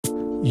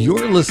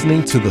You're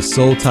listening to the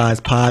Soul Ties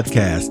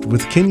Podcast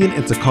with Kenyon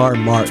and Takar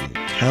Martin,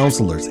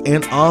 counselors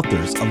and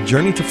authors of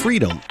Journey to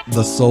Freedom,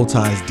 the Soul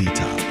Ties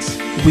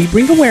Detox. We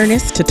bring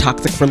awareness to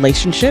toxic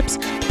relationships,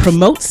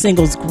 promote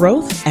singles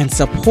growth, and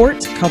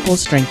support couple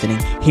strengthening.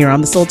 Here on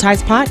the Soul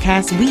Ties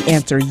Podcast, we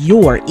answer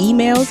your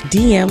emails,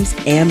 DMs,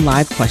 and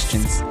live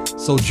questions.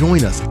 So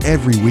join us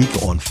every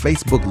week on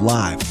Facebook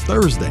Live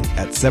Thursday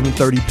at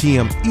 7:30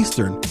 p.m.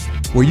 Eastern,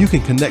 where you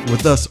can connect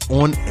with us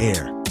on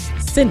air.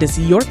 Send us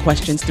your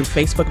questions through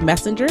Facebook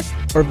Messenger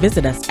or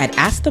visit us at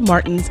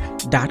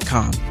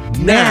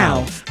AskTheMartins.com.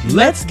 Now,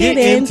 let's get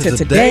into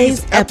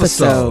today's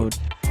episode.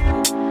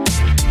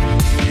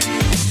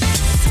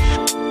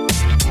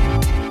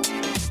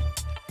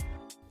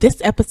 This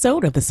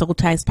episode of the Soul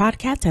Ties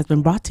Podcast has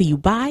been brought to you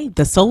by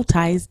the Soul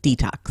Ties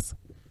Detox.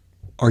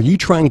 Are you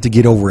trying to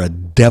get over a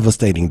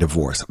devastating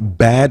divorce,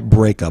 bad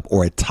breakup,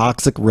 or a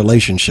toxic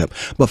relationship,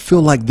 but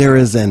feel like there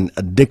is an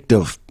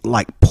addictive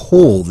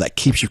pull that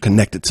keeps you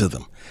connected to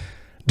them?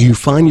 Do you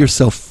find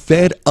yourself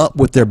fed up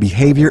with their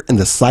behavior and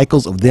the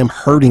cycles of them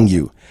hurting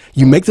you?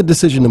 You make the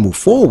decision to move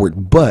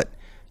forward, but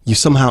you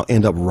somehow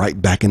end up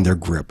right back in their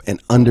grip and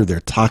under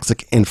their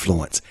toxic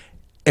influence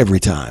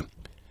every time.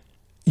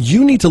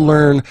 You need to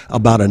learn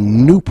about a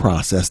new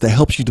process that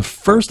helps you to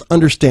first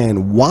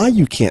understand why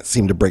you can't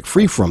seem to break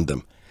free from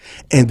them,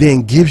 and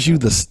then gives you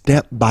the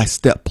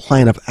step-by-step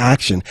plan of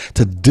action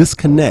to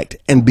disconnect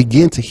and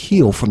begin to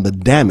heal from the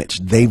damage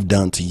they've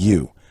done to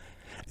you.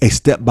 A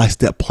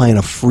step-by-step plan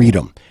of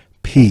freedom,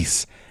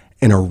 peace,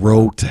 and a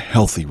road to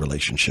healthy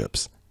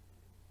relationships.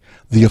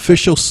 The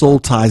official Soul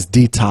Ties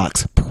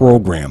Detox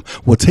program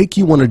will take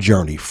you on a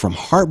journey from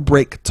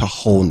heartbreak to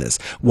wholeness,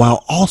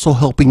 while also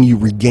helping you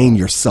regain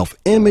your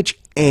self-image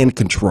and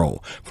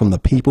control from the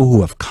people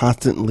who have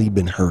constantly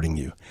been hurting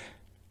you.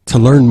 To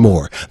learn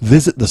more,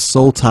 visit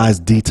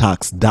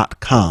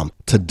thesoultiesdetox.com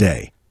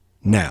today.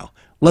 Now,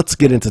 let's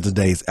get into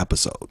today's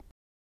episode.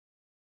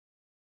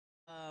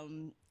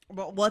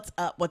 What's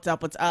up?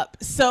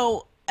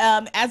 So,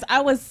 as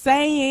I was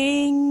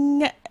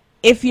saying,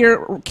 if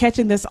you're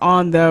catching this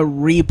on the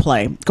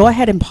replay, go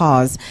ahead and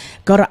pause,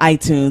 go to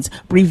iTunes,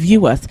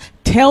 review us,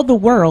 tell the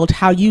world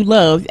how you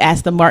love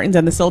Ask the Martins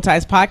and the Soul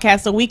Ties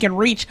Podcast so we can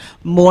reach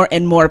more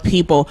and more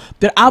people.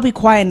 But I'll be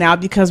quiet now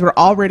because we're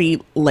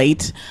already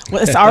late.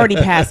 Well, it's already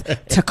past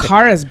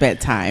Takara's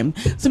bedtime.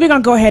 So we're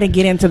going to go ahead and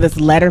get into this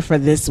letter for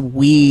this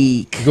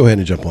week. Go ahead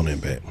and jump on in,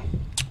 babe.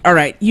 All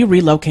right, you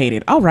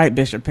relocated. All right,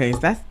 Bishop Pace.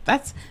 That's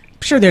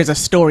I'm sure there's a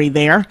story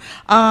there.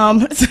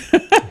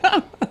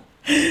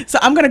 So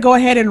I'm going to go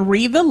ahead and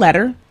read the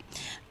letter.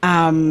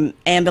 And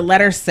the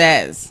letter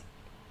says,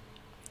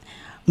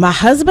 my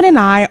husband and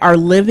I are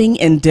living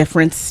in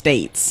different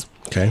states.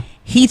 Okay.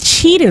 He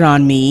cheated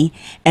on me,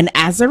 and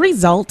as a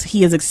result,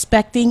 he is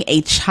expecting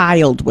a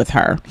child with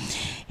her.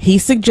 He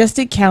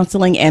suggested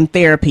counseling and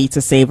therapy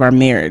to save our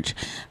marriage.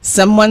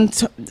 Someone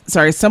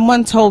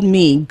told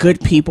me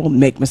good people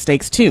make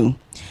mistakes too.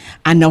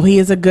 I know he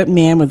is a good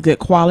man with good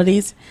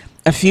qualities.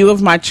 A few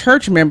of my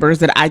church members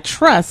that I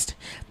trust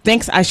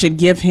thinks I should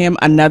give him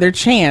another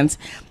chance,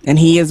 and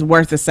he is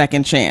worth a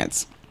second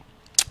chance.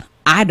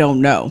 I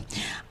don't know.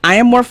 I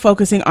am more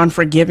focusing on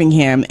forgiving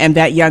him and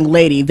that young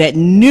lady that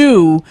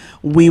knew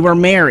we were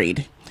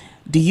married.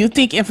 Do you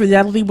think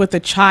infidelity with a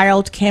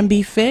child can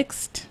be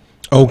fixed?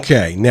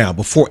 Okay, now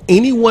before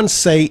anyone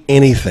say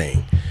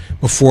anything,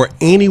 let's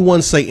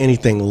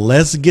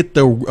get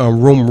the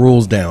room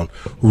rules down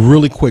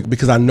really quick,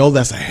 because I know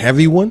that's a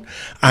heavy one.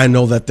 I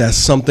know that that's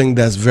something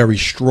that's very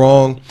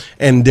strong,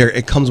 and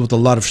it comes with a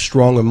lot of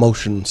strong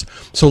emotions.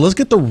 So let's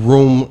get the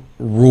room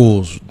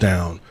rules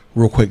down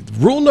real quick.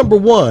 Rule number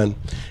one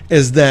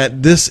is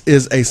that this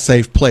is a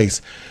safe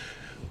place.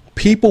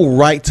 People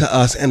write to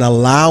us and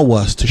allow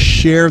us to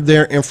share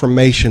their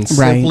information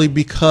simply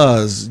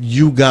because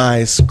you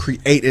guys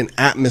create an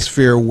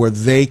atmosphere where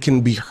they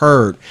can be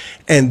heard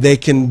and they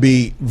can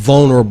be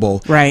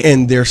vulnerable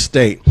in their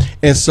state.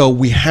 And so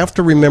we have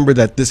to remember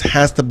that this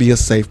has to be a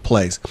safe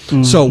place.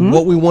 Mm-hmm. So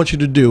what we want you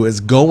to do is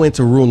go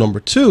into rule number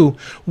 2,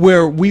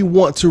 where we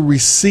want to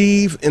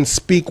receive and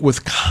speak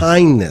with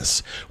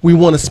kindness. We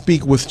want to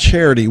speak with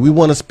charity. We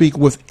want to speak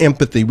with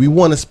empathy. We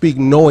want to speak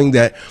knowing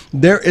that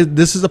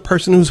this is a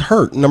person who's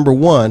hurt, number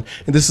one,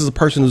 and this is a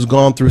person who's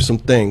gone through some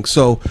things.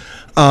 So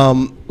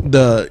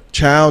the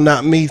child,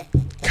 not me,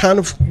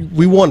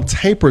 we want to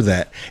taper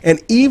that.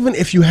 And even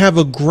if you have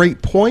a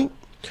great point,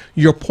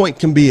 your point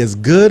can be as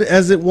good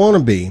as it want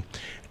to be,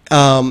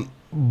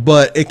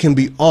 but it can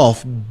be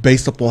off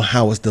based upon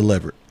how it's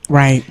delivered.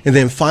 Right. And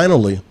then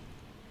finally,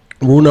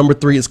 rule number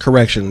 3 is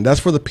correction. That's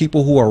for the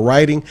people who are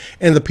writing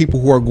and the people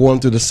who are going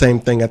through the same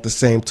thing at the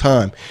same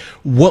time.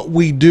 What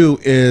we do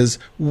is,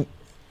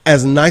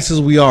 as nice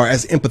as we are,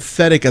 as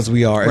empathetic as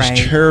we are, as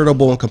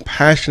charitable and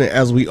compassionate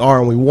as we are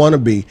and we want to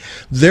be,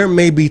 there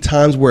may be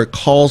times where it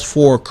calls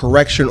for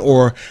correction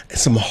or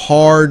some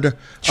hard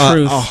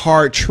truth. A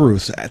hard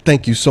truth.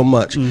 Thank you so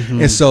much.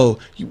 Mm-hmm. And so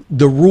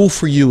the rule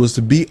for you is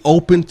to be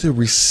open to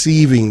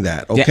receiving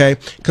that, okay?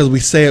 Because we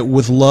say it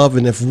with love,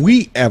 and if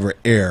we ever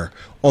err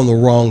on the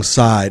wrong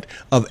side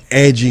of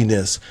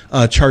edginess,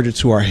 charge it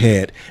to our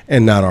head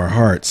and not our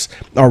hearts.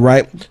 All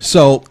right.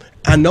 So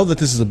I know that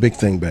this is a big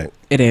thing, babe.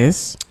 It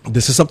is.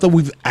 This is something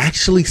we've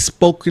actually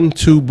spoken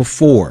to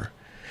before.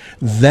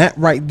 That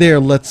right there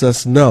lets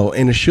us know,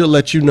 and it should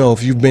let you know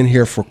if you've been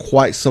here for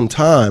quite some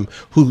time,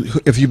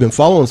 if you've been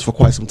following us for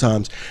quite some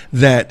time,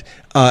 that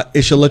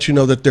it should let you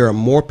know that there are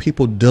more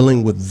people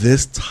dealing with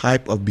this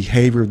type of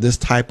behavior, this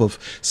type of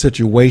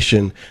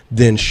situation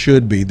than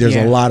should be. There's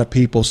a lot of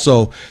people.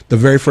 So the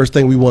very first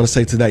thing we want to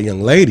say to that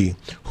young lady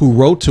who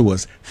wrote to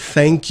us,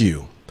 thank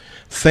you.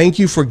 Thank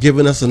you for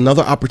giving us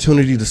another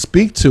opportunity to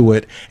speak to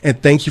it. And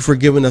thank you for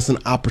giving us an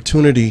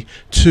opportunity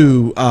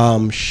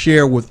to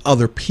share with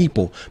other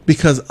people,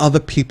 because other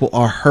people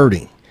are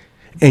hurting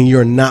and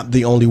you're not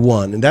the only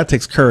one. And that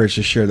takes courage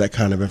to share that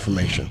kind of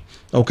information.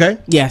 Okay?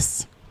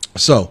 Yes.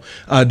 So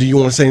do you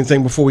want to say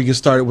anything before we get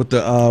started with the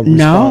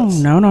response?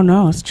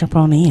 No. Let's jump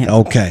on in.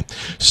 Okay.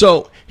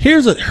 So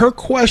her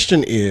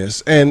question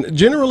is, and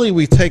generally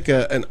we take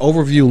an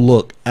overview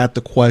look at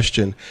the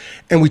question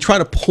and we try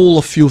to pull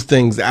a few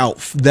things out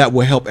that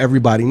will help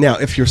everybody. Now,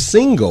 if you're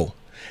single,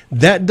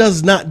 that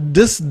does not,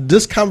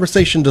 this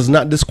conversation does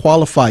not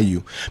disqualify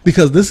you,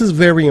 because this is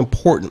very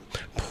important.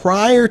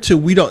 Prior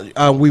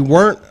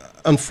to,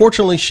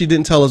 unfortunately, she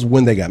didn't tell us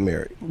when they got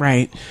married.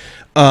 Right.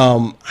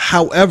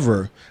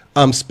 However,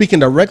 speaking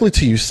directly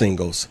to you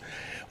singles,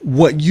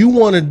 what you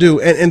want to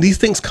do, and these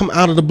things come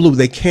out of the blue.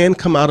 They can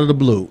come out of the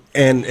blue,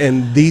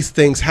 and these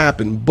things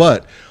happen.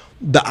 But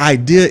the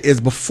idea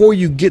is, before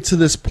you get to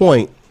this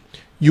point,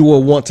 you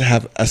will want to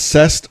have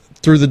assessed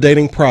through the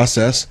dating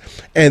process,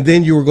 and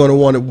then you are going to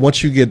want to,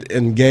 once you get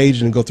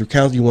engaged and go through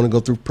counseling, you want to go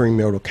through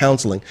premarital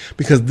counseling,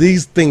 because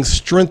these things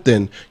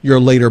strengthen your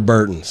later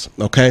burdens.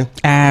 Okay,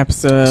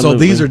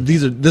 absolutely. So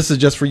this is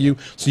just for you.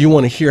 So you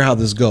want to hear how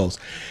this goes.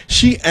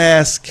 She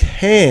asked,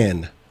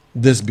 "Can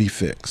this be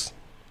fixed?"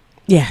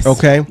 Yes.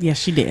 Okay. Yes,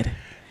 she did.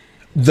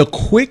 The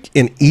quick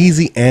and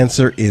easy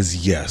answer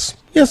is yes.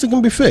 Yes, it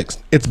can be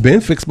fixed. It's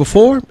been fixed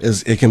before.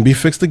 It can be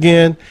fixed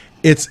again.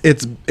 It's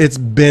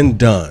been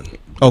done.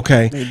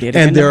 Okay. They did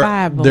it in the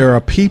Bible. There are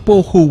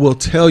people who will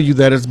tell you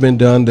that it's been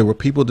done. There were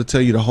people to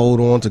tell you to hold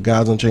on to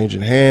God's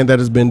unchanging hand that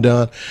has been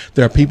done.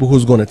 There are people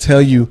who's going to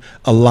tell you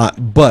a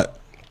lot. But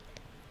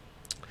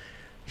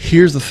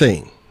here's the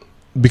thing,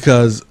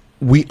 because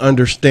we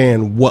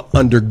understand what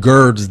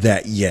undergirds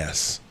that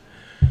yes.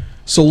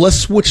 So let's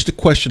switch the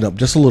question up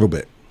just a little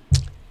bit.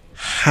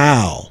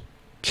 How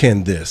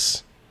can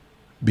this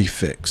be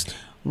fixed?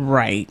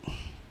 Right.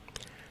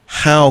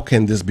 How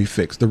can this be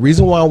fixed? The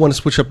reason why I want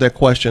to switch up that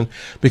question,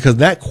 because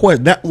that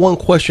one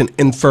question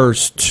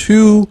infers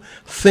two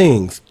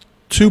things,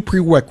 two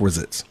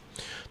prerequisites.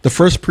 The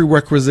first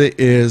prerequisite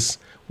is,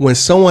 when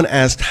someone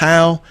asks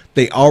how,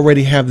 they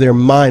already have their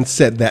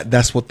mindset that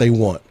that's what they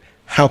want.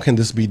 How can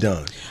this be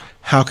done?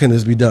 How can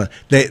this be done?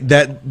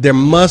 There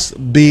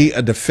must be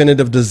a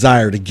definitive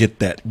desire to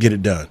get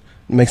it done.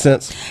 Make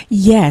sense?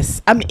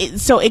 Yes. I mean,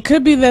 so it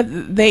could be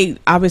that they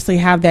obviously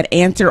have that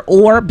answer,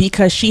 or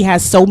because she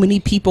has so many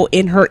people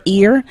in her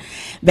ear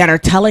that are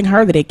telling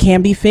her that it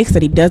can be fixed,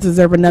 that he does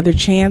deserve another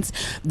chance,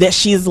 that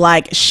she's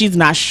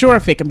not sure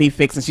if it can be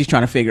fixed, and she's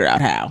trying to figure out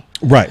how.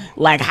 Right.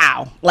 Like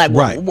how? Like,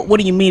 right. What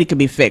do you mean it can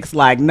be fixed?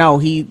 Like, no,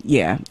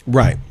 yeah.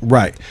 Right.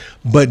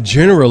 But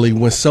generally,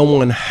 when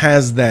someone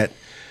has that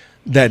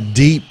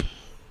deep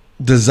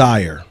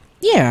desire.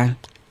 Yeah.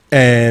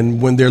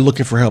 And when they're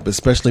looking for help,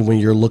 especially by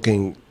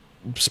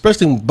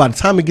the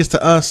time it gets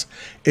to us,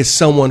 it's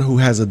someone who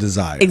has a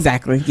desire.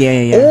 Exactly.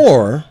 Yeah.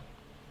 Or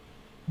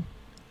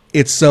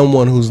it's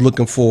someone who's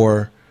looking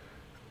for,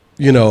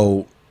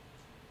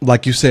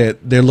 like you said,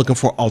 they're looking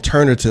for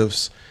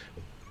alternatives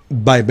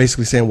by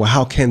basically saying, well,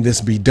 how can this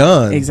be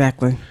done?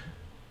 Exactly.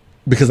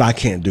 Because I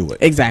can't do it.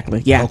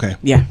 Exactly. Yeah. Okay.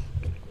 Yeah.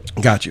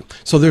 Got you.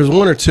 So there's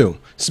one or two.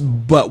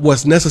 But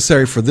what's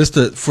necessary for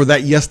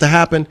that yes to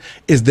happen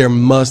is there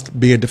must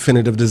be a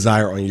definitive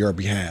desire on your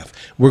behalf.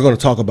 We're going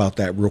to talk about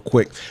that real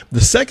quick.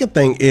 The second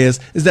thing is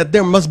that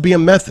there must be a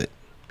method.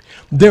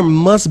 There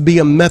must be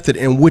a method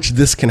in which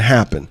this can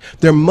happen.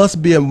 There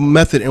must be a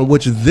method in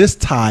which this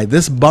tie,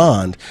 this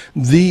bond,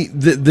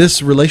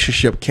 this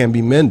relationship can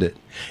be mended.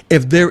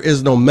 If there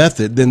is no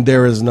method, then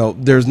there's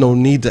no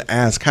need to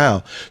ask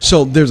how.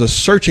 So there's a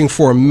searching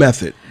for a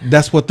method.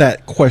 That's what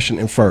that question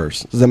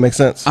infers. Does that make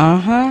sense?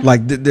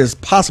 Like there's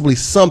possibly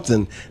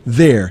something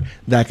there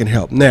that can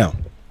help. Now,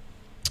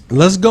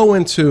 let's go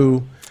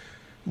into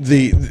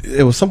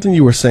it was something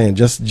you were saying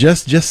just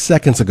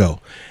seconds ago.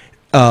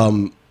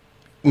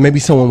 Maybe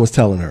someone was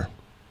telling her,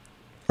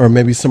 or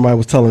maybe somebody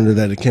was telling her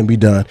that it can be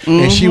done.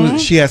 And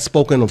she had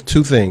spoken of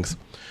two things.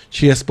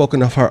 She had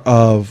spoken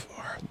of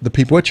the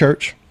people at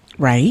church.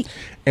 Right.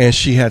 And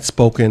she had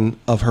spoken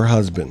of her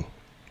husband.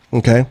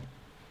 Okay.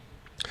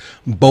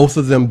 Both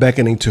of them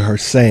beckoning to her,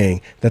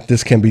 saying that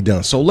this can be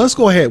done. So let's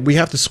go ahead. We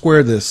have to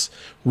square this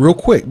real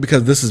quick,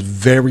 because this is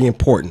very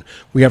important.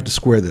 We have to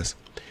square this.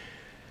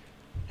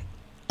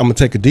 I'm going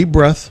to take a deep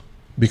breath.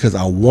 because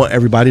I want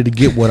everybody to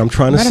get what I'm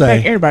trying to Matter of say.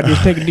 fact, everybody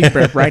just take a deep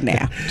breath right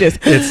now. Just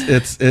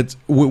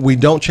We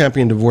don't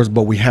champion divorce,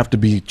 but we have to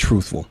be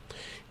truthful.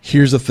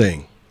 Here's the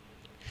thing.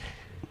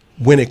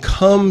 When it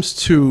comes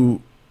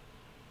to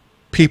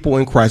people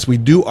in Christ, we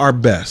do our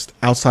best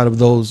outside of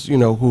those,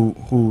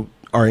 who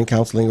are in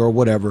counseling or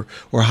whatever,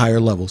 or higher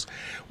levels.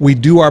 We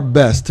do our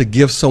best to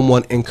give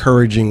someone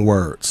encouraging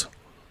words.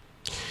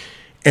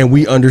 And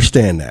we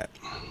understand that.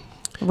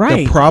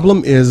 right. The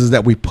problem is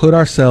that we put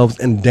ourselves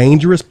in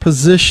dangerous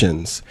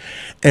positions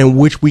in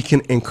which we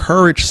can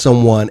encourage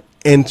someone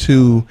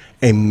into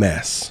a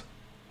mess.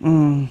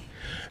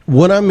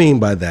 What I mean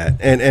by that,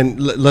 and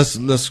let's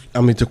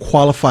to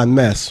qualify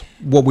mess,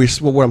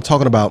 what I'm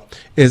talking about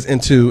is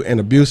into an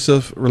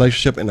abusive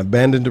relationship, an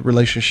abandoned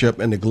relationship,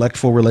 a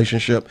neglectful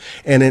relationship,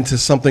 and into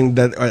something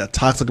that a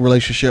toxic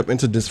relationship,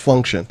 into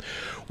dysfunction.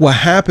 What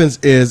happens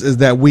is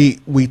that we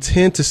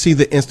tend to see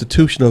the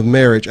institution of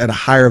marriage at a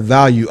higher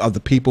value of the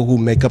people who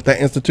make up that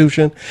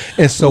institution.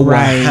 And so what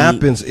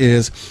happens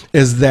is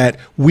that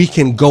we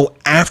can go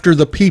after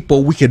the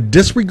people. We can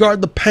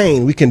disregard the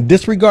pain. We can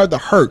disregard the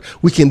hurt.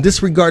 We can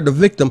disregard the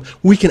victim.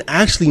 We can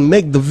actually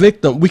make the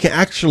victim. We can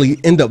actually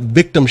end up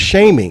victim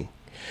shaming.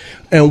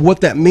 And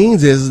what that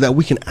means is that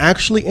we can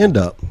actually end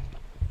up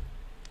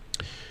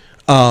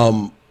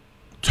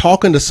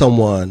talking to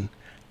someone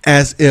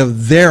as if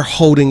they're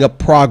holding up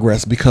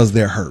progress because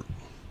they're hurt.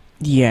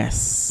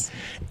 Yes.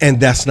 And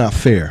that's not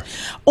fair.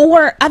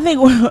 Or I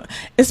think,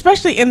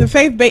 especially in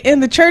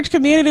the church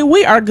community,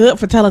 we are good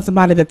for telling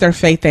somebody that their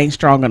faith ain't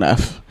strong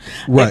enough.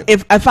 Right.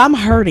 If I'm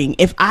hurting,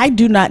 if I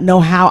do not know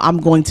how I'm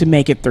going to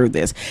make it through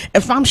this,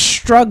 if I'm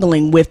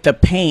struggling with the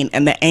pain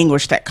and the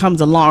anguish that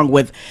comes along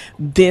with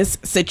this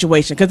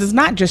situation, because it's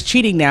not just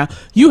cheating now,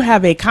 you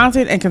have a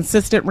constant and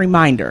consistent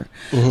reminder.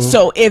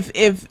 So if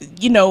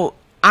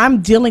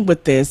I'm dealing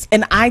with this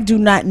and I do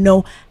not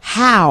know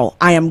how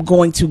I am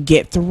going to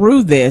get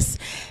through this,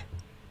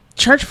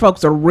 church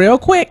folks are real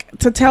quick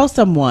to tell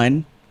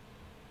someone,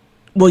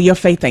 well, your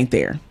faith ain't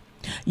there.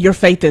 Your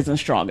faith isn't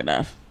strong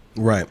enough.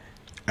 Right.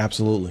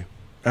 Absolutely.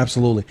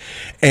 Absolutely.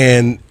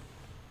 And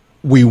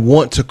we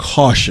want to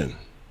caution.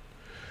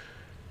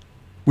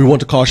 We want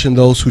to caution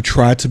those who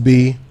try to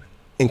be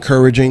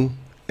encouraging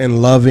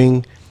and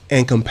loving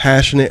and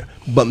compassionate,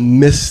 but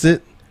miss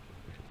it.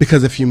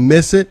 Because if you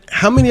miss it,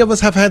 how many of us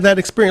have had that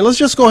experience? Let's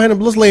just go ahead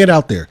and let's lay it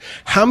out there.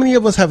 How many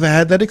of us have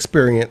had that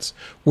experience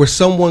where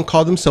someone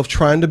called themselves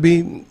trying to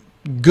be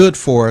good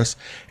for us,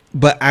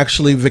 but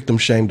actually victim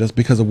shamed us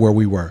because of where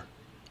we were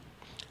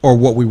or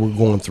what we were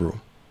going through?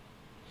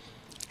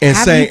 And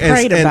Have saying, you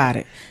prayed about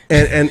it?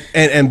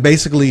 And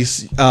basically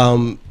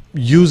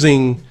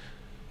using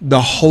the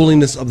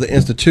holiness of the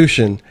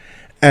institution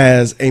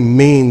as a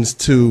means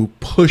to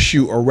push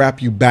you or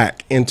wrap you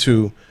back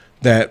into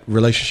that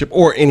relationship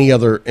or any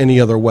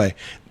other way.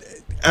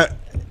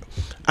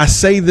 I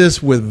say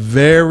this with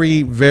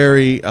very,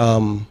 very,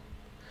 I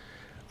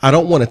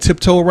don't want to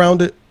tiptoe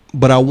around it,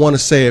 but I want to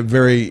say it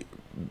very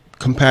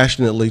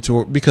compassionately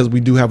because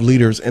we do have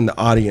leaders in the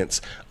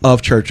audience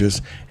of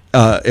churches,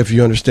 if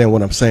you understand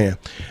what I'm saying.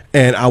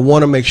 And I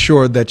want to make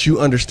sure that you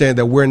understand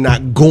that we're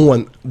not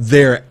going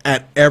there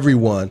at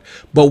everyone,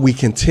 but we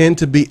can tend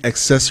to be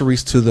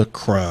accessories to the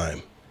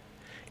crime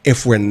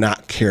if we're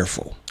not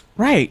careful.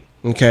 Right.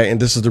 Okay, and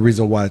this is the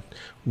reason why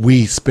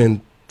we spend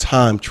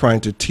time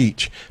trying to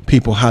teach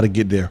people how to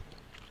get there.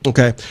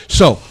 Okay,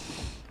 so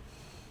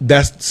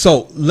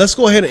let's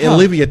go ahead and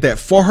alleviate that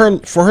for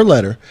her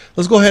letter.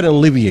 Let's go ahead and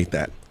alleviate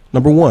that.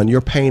 Number one,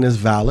 your pain is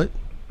valid.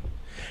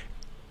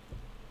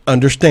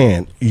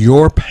 Understand,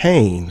 your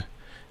pain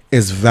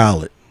is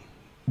valid.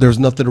 There's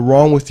nothing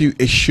wrong with you.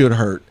 It should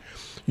hurt.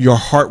 Your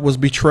heart was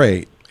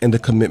betrayed and the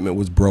commitment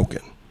was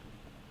broken.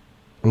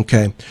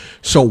 Okay,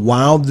 so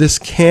while this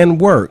can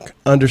work,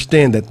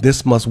 understand that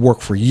this must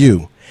work for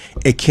you.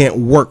 It can't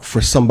work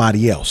for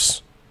somebody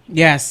else.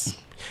 Yes.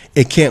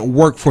 It can't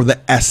work for the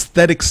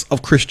aesthetics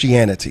of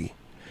Christianity.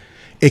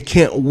 It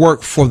can't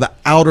work for the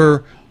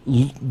outer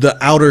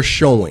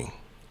showing.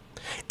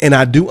 And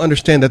I do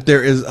understand that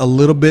there is a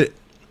little bit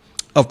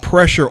of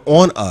pressure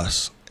on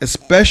us,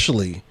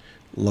 especially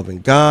loving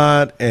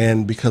God,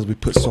 and because we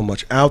put so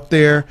much out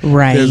there,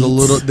 right.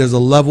 There's a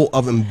level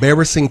of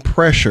embarrassing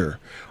pressure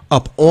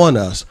up on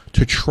us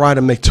to try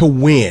to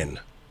win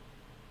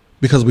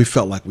because we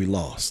felt like we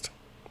lost.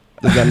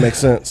 Does that make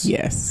sense?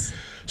 Yes.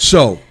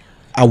 So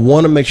I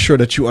want to make sure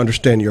that you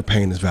understand your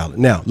pain is valid.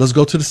 Now, let's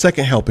go to the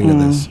second helping of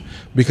this,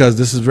 because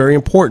this is very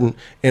important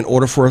in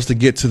order for us to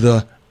get to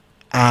the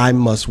I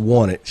must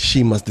want it,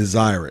 she must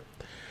desire it.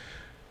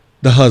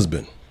 The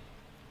husband.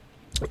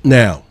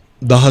 Now,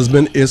 the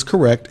husband is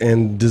correct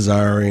in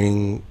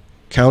desiring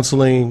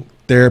counseling,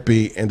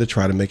 therapy, and to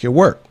try to make it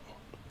work.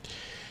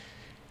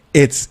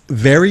 It's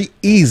very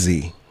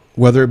easy,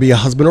 whether it be a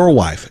husband or a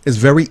wife, it's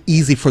very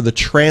easy for the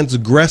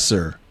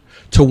transgressor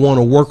to want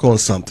to work on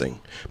something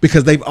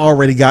because they've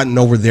already gotten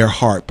over their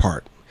hard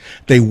part.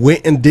 They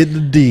went and did the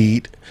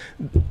deed.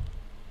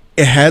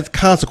 It had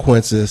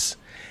consequences,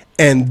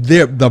 and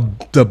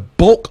the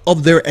bulk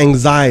of their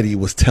anxiety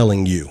was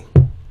telling you.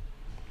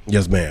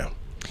 Yes, ma'am.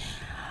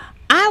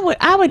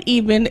 I would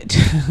even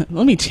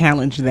let me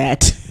challenge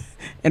that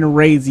and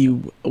raise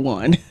you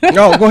one.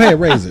 Oh, go ahead,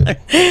 raise it.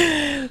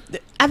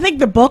 I think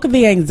the bulk of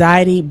the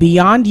anxiety,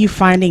 beyond you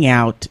finding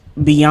out,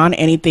 beyond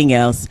anything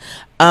else,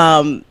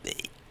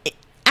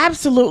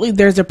 absolutely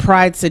there's a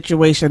pride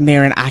situation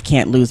there, and I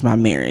can't lose my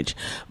marriage.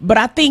 But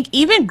I think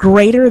even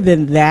greater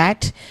than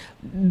that,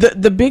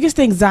 the biggest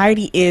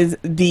anxiety is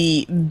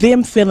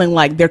them feeling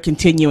like they're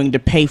continuing to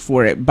pay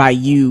for it by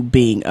you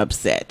being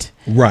upset.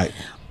 Right.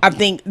 I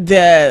think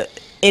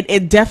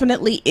it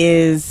definitely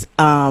is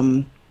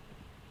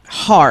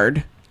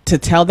hard to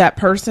tell that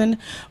person,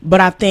 but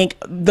I think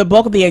the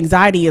bulk of the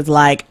anxiety is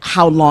like,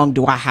 how long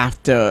do I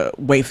have to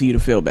wait for you to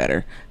feel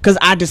better? Because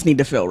I just need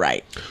to feel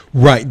right.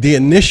 Right. The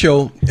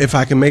initial, if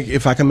I can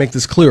make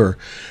this clearer,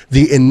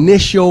 the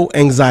initial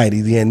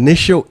anxiety, the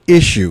initial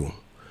issue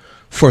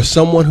for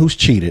someone who's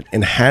cheated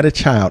and had a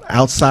child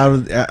outside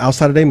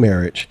of their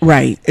marriage,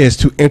 right, is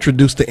to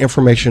introduce the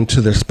information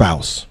to their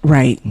spouse.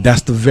 Right.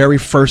 That's the very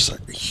first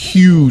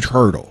huge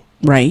hurdle.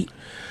 Right.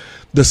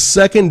 The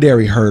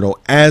secondary hurdle,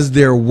 as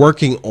they're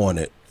working on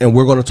it, and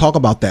we're going to talk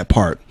about that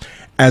part,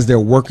 as they're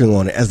working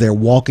on it, as they're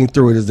walking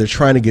through it, as they're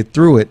trying to get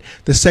through it,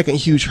 the second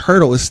huge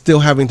hurdle is still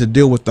having to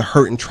deal with the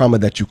hurt and trauma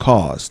that you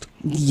caused.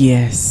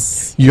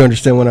 Yes. You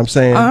understand what I'm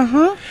saying?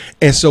 Uh-huh.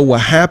 And so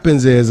what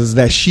happens is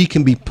that she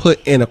can be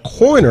put in a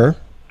corner,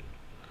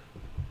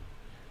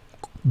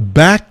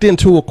 backed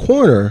into a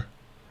corner,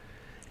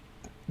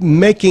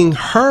 making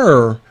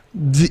her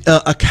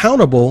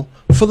accountable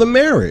for the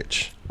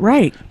marriage.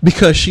 Right.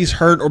 Because she's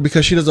hurt, or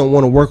because she doesn't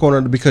want to work on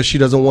it, or because she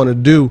doesn't want to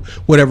do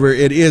whatever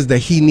it is that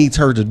he needs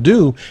her to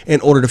do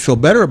in order to feel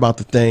better about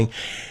the thing.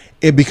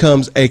 It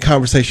becomes a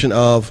conversation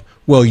of,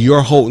 well,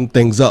 you're holding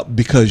things up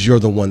because you're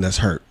the one that's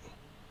hurt.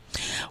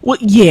 Well,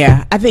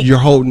 yeah, I think you're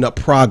holding up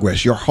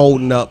progress. You're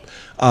holding up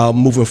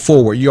moving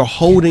forward. You're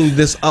holding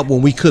this up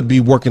when we could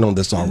be working on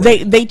this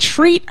already. They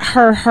treat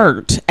her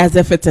hurt as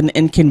if it's an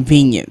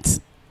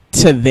inconvenience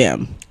to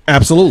them.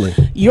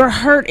 Absolutely. Your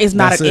hurt is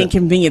not an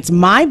inconvenience.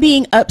 My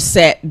being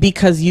upset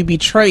because you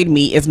betrayed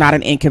me is not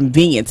an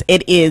inconvenience.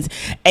 It is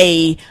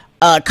a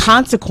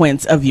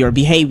consequence of your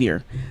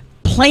behavior.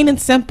 Plain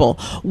and simple.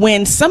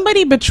 When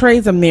somebody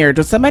betrays a marriage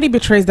or somebody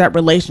betrays that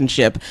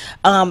relationship,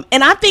 and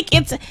I think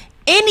it's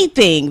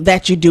anything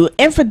that you do.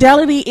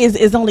 Infidelity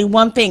is only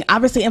one thing.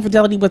 Obviously,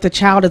 infidelity with a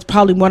child is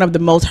probably one of the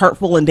most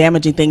hurtful and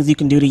damaging things you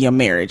can do to your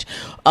marriage.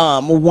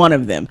 One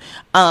of them.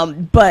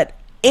 But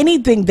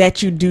anything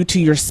that you do to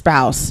your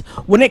spouse,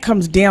 when it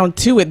comes down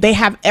to it, they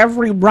have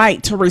every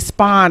right to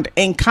respond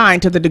in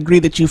kind to the degree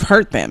that you've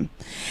hurt them.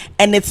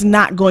 And it's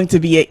not going to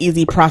be an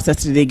easy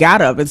process to dig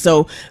out of. And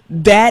so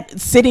that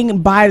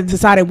sitting by the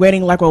side and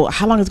waiting, like, well,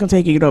 how long is it going to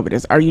take you to get over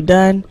this? Are you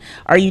done?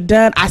 Are you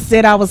done? I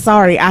said I was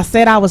sorry. I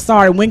said I was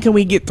sorry. When can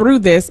we get through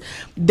this?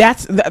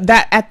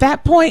 That at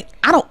that point,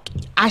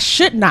 I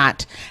should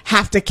not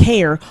have to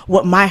care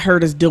what my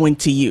hurt is doing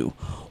to you.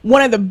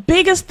 One of the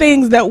biggest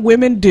things that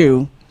women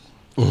do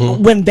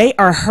when they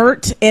are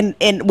hurt and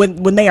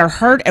when they are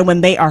hurt and when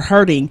they are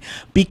hurting,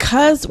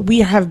 because we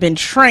have been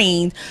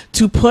trained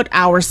to put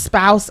our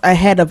spouse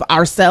ahead of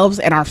ourselves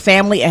and our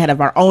family, ahead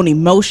of our own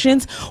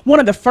emotions, one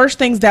of the first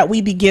things that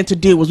we begin to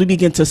do is we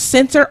begin to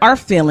censor our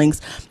feelings,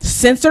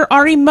 censor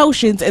our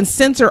emotions, and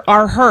censor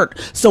our hurt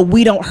so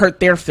we don't hurt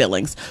their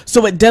feelings,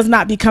 so it does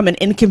not become an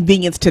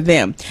inconvenience to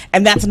them.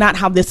 And that's not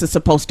how this is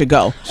supposed to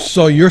go.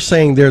 So you're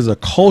saying there's a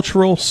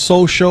cultural,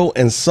 social,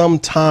 and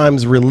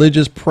sometimes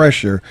religious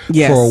pressure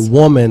for a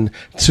woman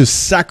to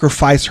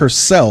sacrifice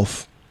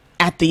herself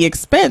at the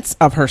expense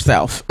of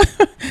herself,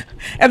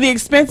 at the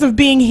expense of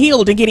being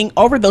healed and getting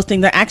over those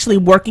things and actually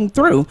working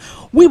through.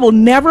 We will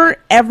never,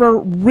 ever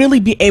really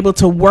be able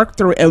to work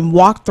through and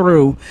walk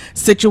through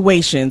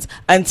situations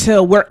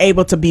until we're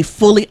able to be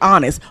fully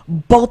honest,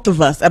 both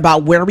of us,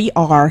 about where we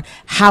are,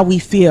 how we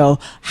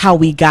feel, how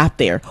we got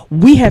there.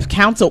 We have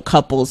counseled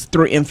couples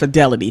through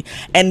infidelity,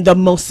 and the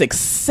most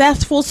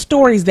successful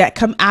stories that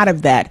come out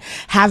of that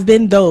have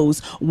been those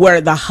where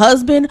the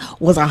husband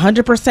was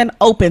 100%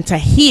 open to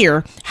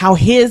hear how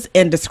his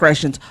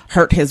indiscretions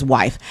hurt his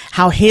wife,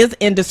 how his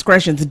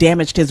indiscretions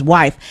damaged his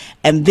wife,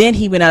 and then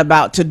he went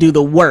about to do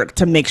the work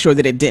to make sure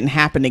that it didn't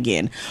happen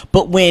again.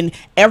 But when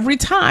every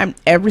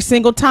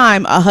single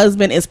time a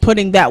husband is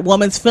putting that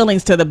woman's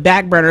feelings to the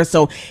back burner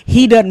so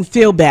he doesn't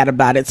feel bad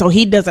about it, so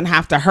he doesn't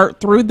have to hurt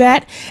through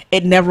that,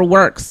 it never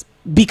works.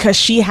 Because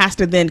she has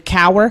to then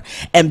cower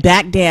and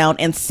back down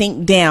and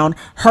sink down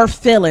her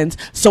feelings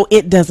so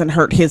it doesn't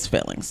hurt his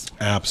feelings.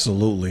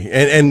 Absolutely.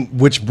 And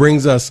which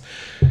brings us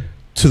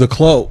to the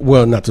close,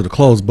 well, not to the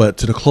close, but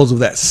to the close of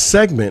that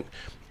segment,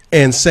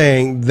 and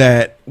saying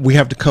that we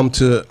have to come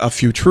to a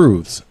few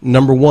truths.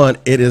 Number one,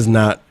 it is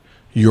not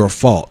your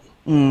fault.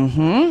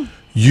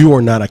 You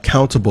are not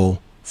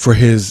accountable for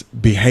his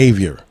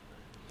behavior.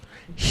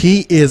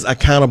 He is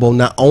accountable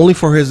not only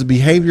for his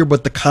behavior,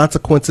 but the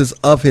consequences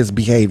of his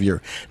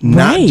behavior.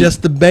 Not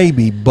just the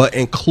baby, but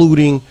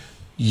including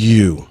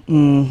you.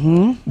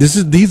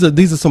 These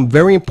are some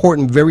very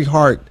important, very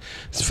hard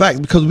facts,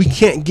 because we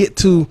can't get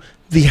to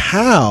the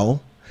how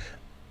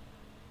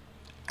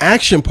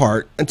action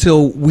part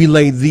until we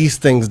lay these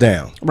things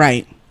down.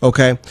 Right.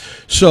 Okay.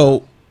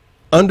 So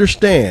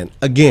understand,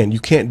 again, you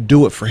can't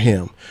do it for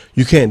him.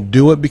 You can't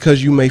do it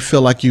because you may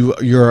feel like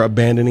you're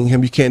abandoning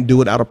him. You can't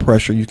do it out of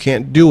pressure. You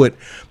can't do it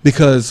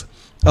because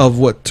of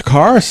what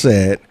Takara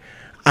said,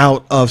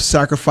 out of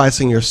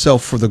sacrificing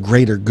yourself for the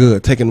greater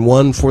good, taking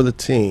one for the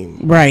team.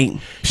 Right.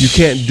 You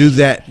can't do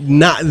that.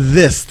 Not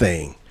this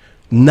thing,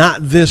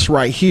 not this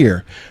right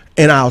here.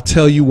 And I'll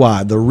tell you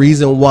why. The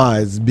reason why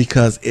is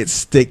because it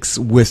sticks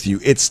with you.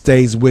 It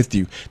stays with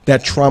you.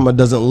 That trauma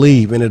doesn't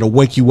leave, and it'll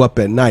wake you up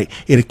at night.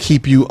 It'll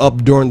keep you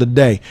up during the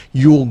day.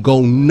 You'll go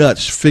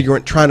nuts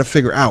trying to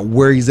figure out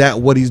where he's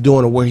at, what he's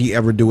doing, or will he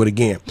ever do it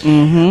again.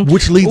 Mm-hmm.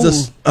 Which leads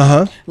us.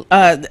 I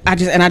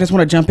just want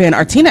to jump in.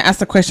 Artina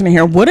asked a question in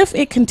here. What if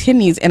it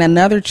continues and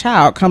another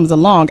child comes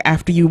along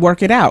after you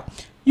work it out?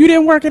 You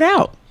didn't work it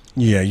out.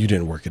 Yeah, you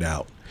didn't work it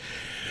out.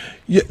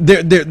 Yeah,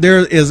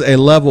 there is a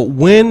level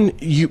when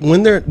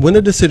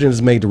the decision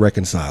is made to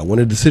reconcile, when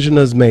a decision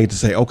is made to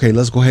say, okay,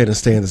 let's go ahead and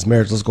stay in this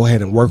marriage, let's go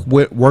ahead and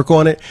work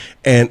on it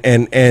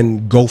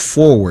and go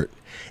forward,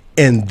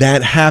 and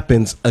that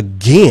happens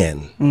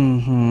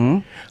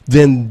again,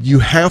 then you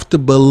have to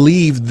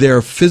believe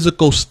their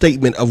physical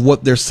statement of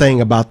what they're saying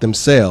about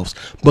themselves.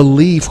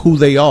 Believe who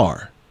they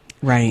are.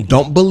 Right.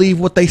 Don't believe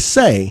what they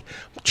say.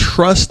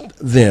 Trust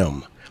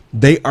them.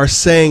 They are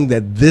saying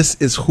that this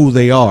is who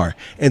they are.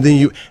 And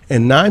then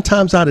 9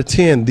 times out of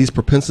 10, these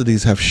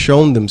propensities have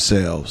shown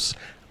themselves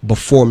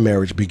before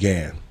marriage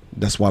began.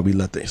 That's why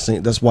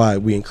that's why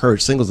we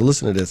encourage singles to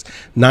listen to this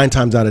 9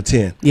 times out of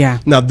 10. Yeah.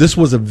 Now, this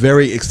was a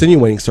very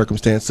extenuating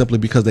circumstance simply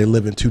because they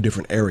live in 2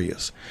 different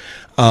areas.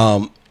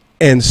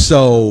 And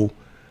so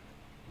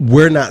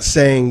we're not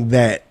saying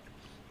that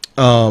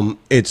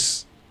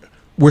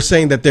we're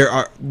saying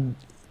that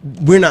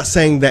we're not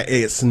saying that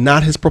it's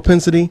not his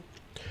propensity.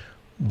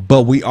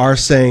 But we are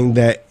saying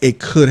that it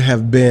could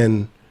have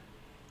been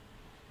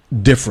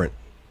different.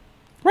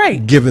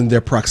 Right. Given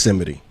their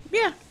proximity.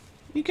 Yeah.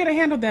 You could have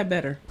handled that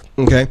better.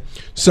 Okay.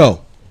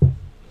 So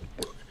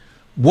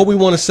what we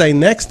want to say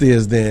next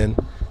is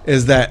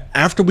that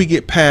after we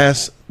get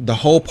past the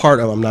whole part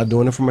of, I'm not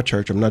doing it for my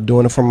church, I'm not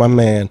doing it for my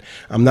man,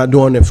 I'm not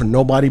doing it for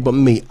nobody but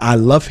me, I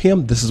love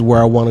him, this is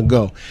where I want to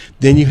go.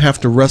 Then you have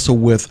to wrestle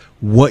with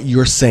what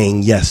you're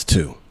saying yes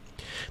to.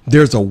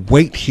 There's a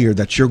weight here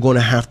that you're going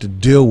to have to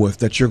deal with,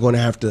 that you're going to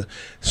have to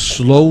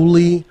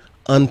slowly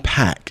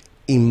unpack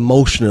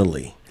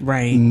emotionally,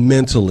 right,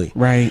 mentally.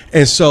 Right.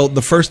 And so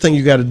the first thing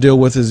you got to deal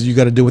with is you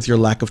got to deal with your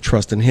lack of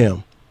trust in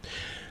him.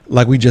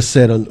 Like we just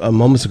said a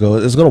moments ago,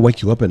 it's going to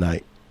wake you up at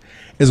night.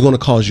 It's going to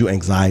cause you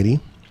anxiety.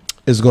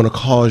 It's going to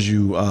cause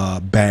you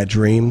bad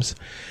dreams.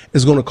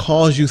 It's going to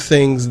cause you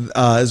things.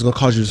 It's going to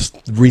cause you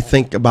to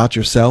rethink about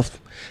yourself.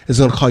 It's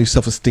going to cause you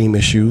self-esteem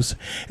issues.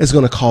 It's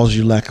going to cause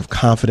you lack of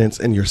confidence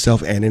in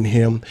yourself and in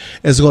him.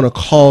 It's going to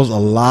cause a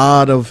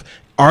lot of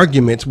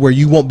arguments where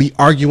you won't be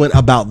arguing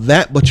about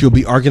that, but you'll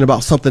be arguing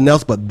about something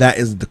else. But that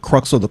is the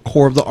crux or the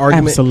core of the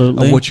argument.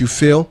 Absolutely. Of what you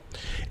feel.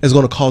 It's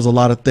going to cause a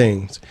lot of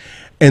things.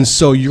 And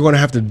so you're going to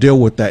have to deal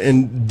with that.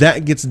 And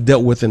that gets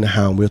dealt with in the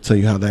Hound. We'll tell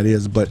you how that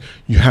is. But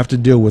you have to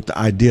deal with the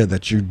idea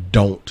that you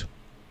don't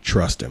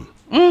trust him.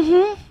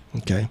 Mm-hmm.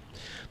 Okay.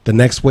 The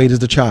next weight is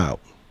the child.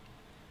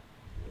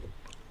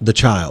 The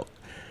child.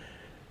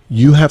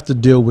 You have to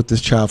deal with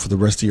this child for the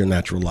rest of your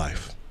natural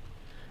life.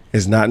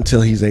 It's not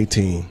until he's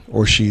 18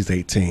 or she's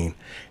 18.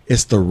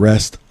 It's the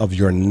rest of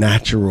your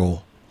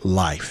natural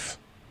life.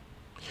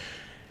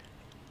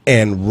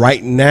 And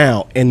right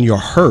now in your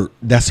hurt,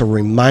 that's a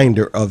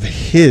reminder of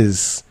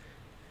his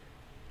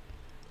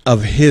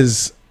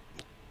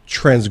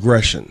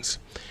transgressions.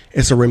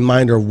 It's a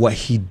reminder of what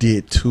he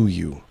did to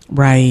you.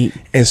 Right.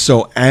 And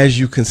so as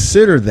you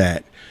consider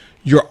that,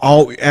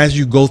 as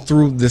you go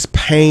through this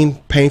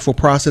painful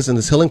process and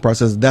this healing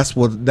process, that's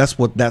what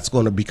that's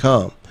going to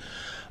become.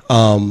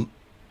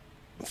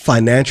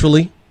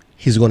 Financially,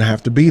 he's going to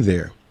have to be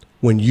there.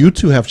 When you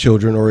two have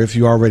children, or if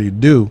you already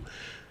do,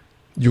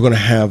 you're going to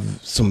have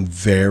some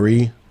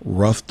very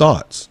rough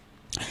thoughts.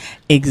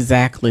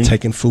 Exactly.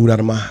 Taking food out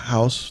of my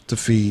house to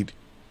feed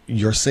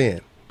your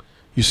sin.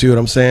 You see what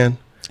I'm saying?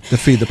 To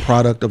feed the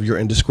product of your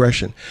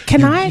indiscretion.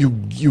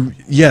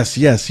 Yes.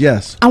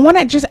 I want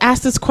to just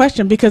ask this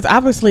question because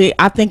obviously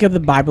I think of the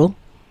Bible.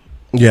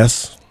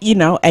 Yes. You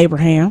know,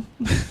 Abraham.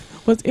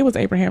 It was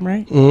Abraham,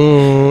 right?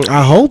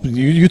 I hope.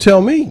 You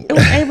tell me. It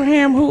was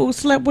Abraham who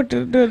slept with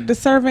the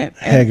servant.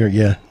 Hagar,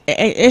 yeah.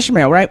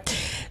 Ishmael, right?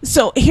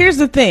 So here's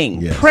the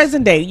thing. Yes.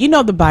 Present day, you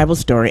know the Bible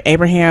story.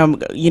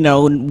 Abraham,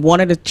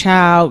 wanted a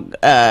child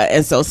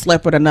and so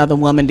slept with another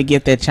woman to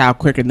get that child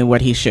quicker than what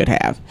he should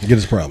have. To get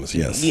his promise,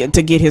 yes. Yeah,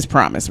 to get his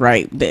promise,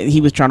 right?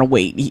 He was trying to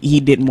wait. He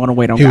didn't want to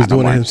wait on God. He was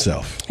doing it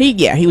himself. He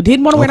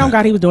didn't want to wait on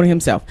God. He was doing it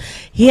himself.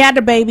 He had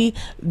the baby.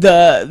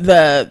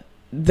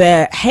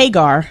 The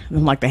Hagar,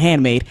 like the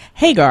handmaid,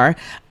 Hagar,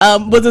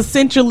 was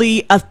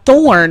essentially a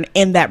thorn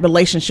in that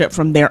relationship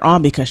from there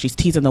on because she's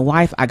teasing the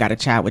wife. I got a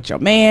child with your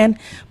man,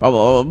 blah,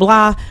 blah,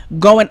 blah, blah,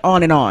 going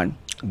on and on.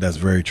 That's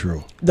very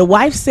true. The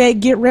wife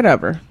said, get rid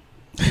of her.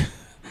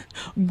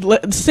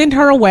 Send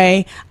her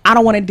away. I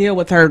don't want to deal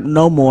with her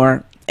no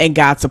more. And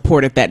God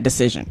supported that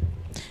decision.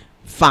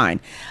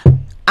 Fine.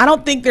 I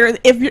don't think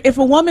if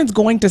a woman's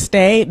going to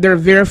stay, there are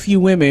very few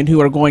women who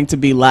are going to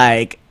be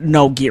like,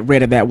 no, get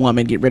rid of that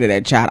woman, get rid of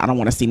that child. I don't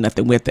want to see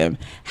nothing with them.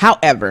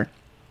 However,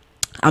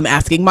 I'm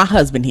asking my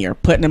husband here,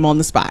 putting him on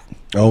the spot.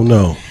 Oh,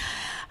 no.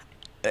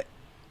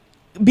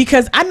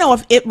 Because I know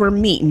if it were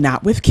me,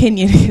 not with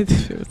Kenyon,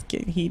 if it was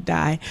Kenyon, he'd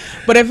die.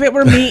 But if it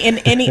were me in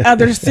any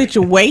other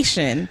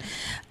situation,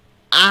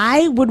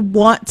 I would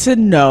want to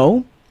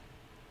know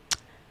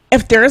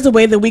if there is a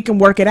way that we can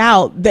work it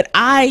out that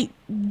I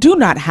do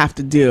not have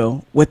to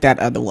deal with that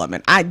other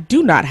woman. I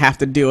do not have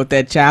to deal with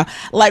that child.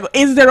 Like,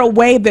 is there a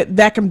way that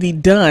that can be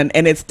done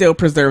and it still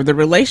preserve the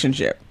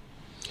relationship?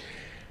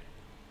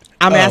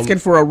 I'm asking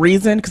for a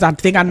reason because I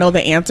think I know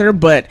the answer,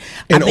 but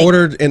in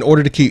order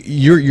to keep,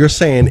 you're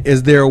saying,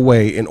 is there a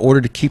way in order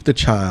to keep the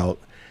child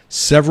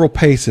several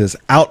paces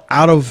out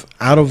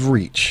of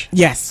reach?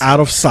 Yes.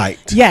 Out of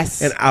sight.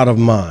 Yes. And out of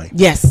mind.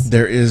 Yes.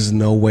 There is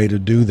no way to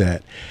do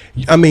that.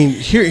 I mean,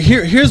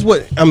 here's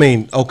what I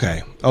mean.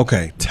 Okay.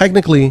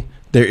 Technically,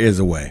 there is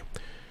a way.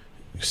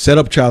 You set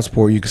up child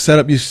support. You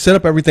set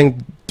up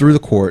everything through the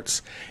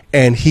courts,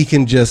 and he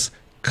can just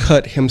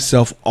cut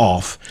himself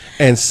off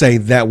and say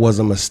that was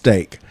a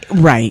mistake.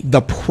 Right.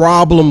 The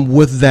problem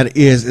with that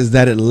is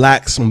that it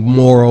lacks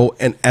moral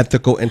and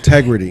ethical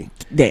integrity.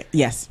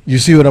 Yes. You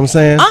see what I'm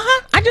saying?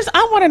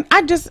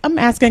 I'm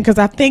asking because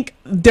I think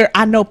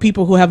I know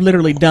people who have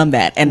literally done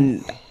that,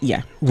 and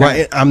yeah.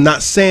 Right. I'm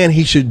not saying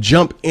he should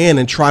jump in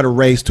and try to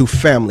raise two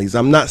families.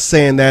 I'm not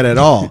saying that at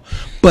all.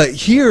 But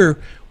here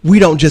we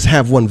don't just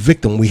have one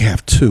victim, we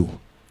have two.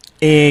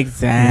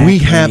 Exactly. We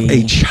have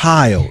a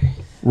child,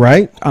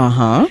 right?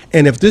 Uh-huh.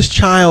 And if this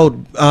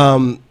child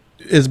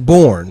is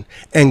born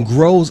and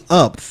grows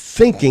up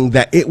thinking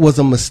that it was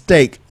a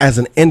mistake as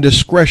an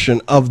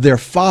indiscretion of their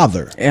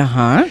father,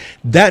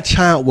 that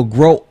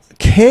child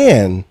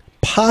can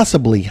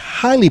possibly,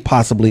 highly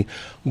possibly,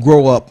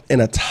 grow up in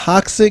a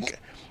toxic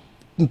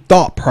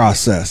thought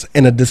process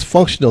and a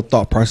dysfunctional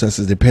thought process.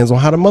 It depends on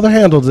how the mother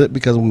handles it,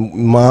 because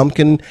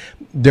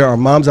there are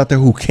moms out there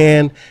who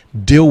can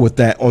deal with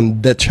that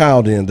on that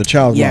child end, the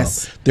child's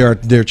yes. mom.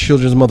 There are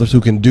children's mothers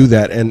who can do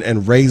that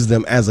and raise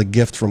them as a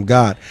gift from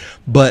God.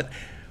 But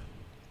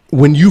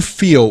when you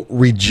feel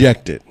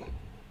rejected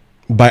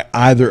by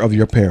either of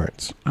your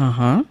parents,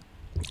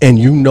 and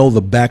you know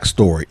the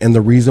backstory and the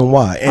reason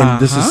why,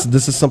 and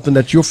this is something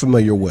that you're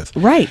familiar with,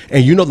 right?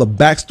 And you know the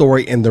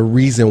backstory and the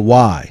reason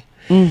why,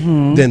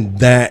 then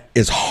that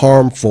is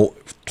harmful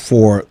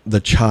for the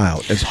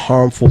child. It's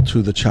harmful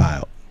to the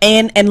child.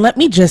 And let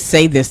me just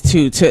say this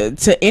too,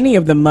 to any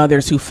of the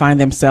mothers who find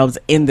themselves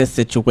in this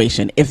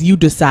situation: if you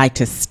decide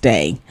to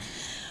stay,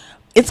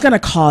 it's going to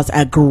cause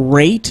a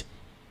great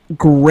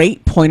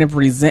point of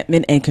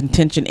resentment and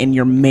contention in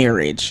your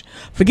marriage.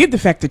 Forget the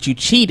fact that you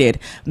cheated.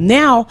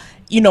 Now,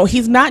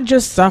 he's not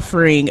just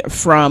suffering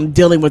from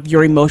dealing with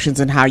your emotions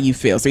and how you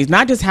feel. So he's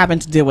not just having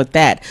to deal with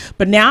that,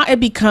 but now it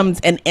becomes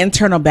an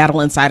internal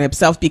battle inside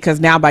himself, because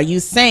now by you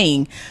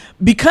saying,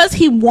 because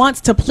he wants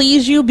to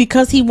please you,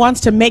 because he wants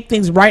to make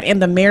things right in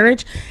the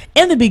marriage,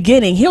 in the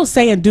beginning, he'll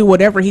say and do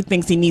whatever he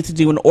thinks he needs to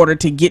do in order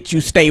to get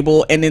you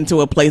stable and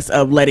into a place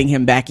of letting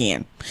him back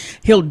in.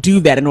 He'll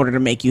do that in order to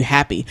make you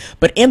happy.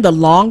 But in the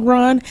long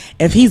run,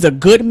 if he's a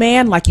good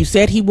man, like you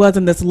said he was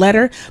in this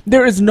letter,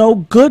 there is no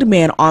good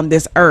man on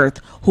this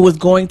earth who is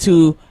going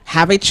to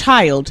have a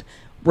child,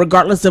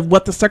 regardless of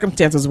what the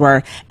circumstances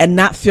were, and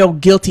not feel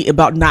guilty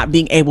about not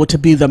being able to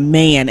be the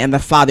man and the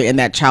father in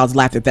that child's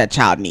life that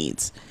child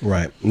needs.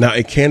 Right. Now,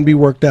 it can be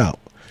worked out,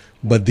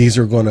 but these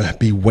are going to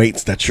be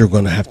weights that you're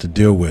going to have to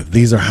deal with.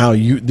 These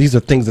are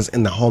things that's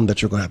in the home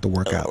that you're going to have to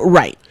work out.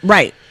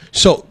 Right.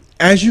 So,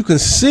 as you can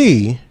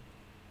see,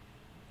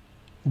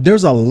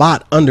 there's a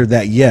lot under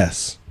that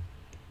yes.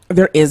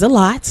 There is a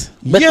lot.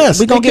 But yes,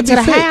 we're going to get to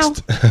the how.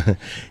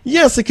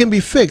 Yes, it can be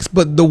fixed.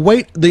 But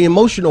the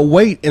emotional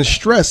weight and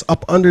stress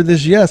up under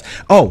this yes.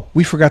 Oh,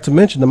 we forgot to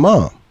mention the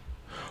mom.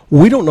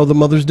 We don't know the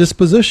mother's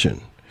disposition.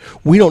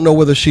 We don't know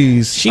whether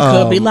she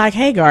could be like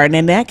Hagar, and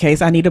in that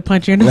case, I need to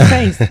punch her in the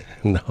face.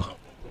 No.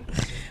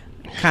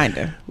 Kind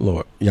of.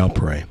 Lord, y'all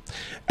pray.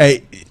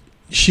 Hey,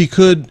 she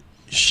could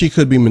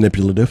be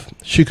manipulative.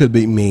 She could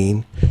be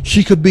mean.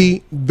 She could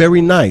be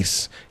very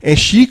nice. And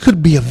she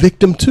could be a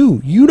victim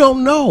too. You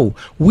don't know.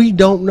 We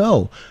don't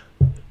know.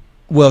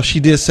 Well, she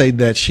did say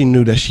that she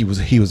knew that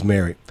he was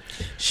married.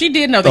 She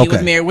did know that he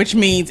was married, which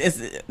means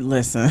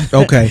listen.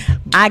 Okay.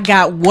 I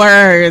got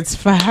words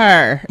for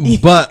her.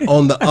 But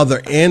on the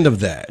other end of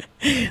that,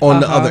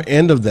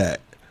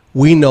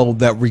 we know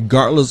that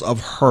regardless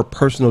of her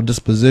personal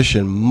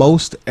disposition,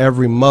 most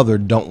every mother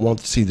don't want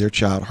to see their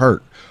child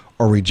hurt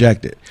or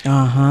rejected.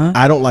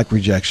 I don't like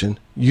rejection.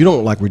 You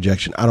don't like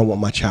rejection. I don't want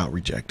my child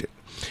rejected.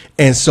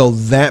 And so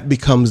that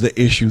becomes the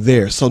issue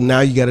there. So now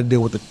you got to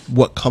deal with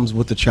what comes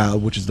with the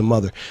child, which is the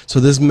mother. So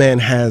this man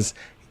has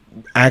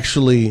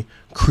actually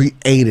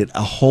created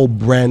a whole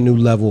brand new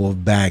level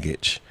of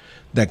baggage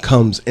that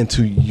comes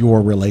into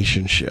your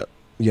relationship.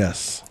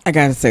 Yes. I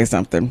gotta say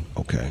something.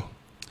 Okay.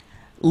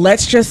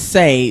 Let's just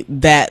say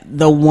that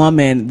the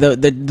woman,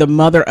 the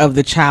mother of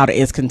the child,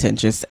 is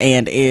contentious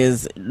and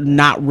is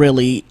not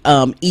really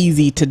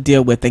easy to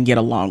deal with and get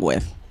along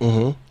with.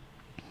 Mm-hmm.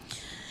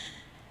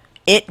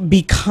 It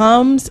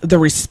becomes the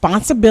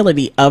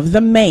responsibility of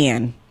the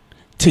man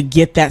to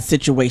get that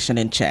situation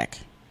in check.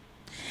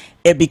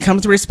 It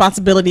becomes the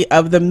responsibility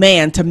of the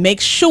man to make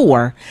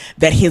sure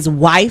that his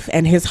wife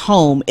and his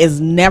home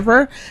is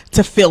never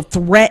to feel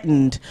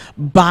threatened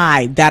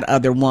by that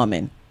other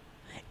woman.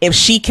 If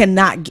she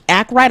cannot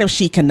act right, if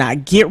she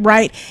cannot get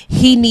right,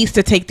 he needs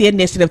to take the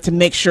initiative to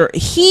make sure,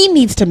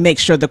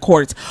 the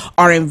courts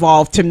are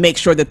involved to make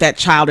sure that that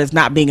child is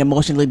not being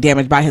emotionally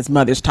damaged by his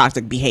mother's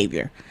toxic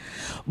behavior.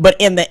 But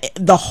in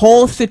the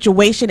whole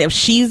situation, if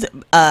she's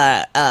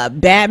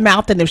bad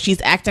mouthing, if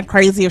she's acting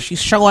crazy, if she's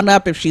showing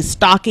up, if she's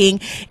stalking,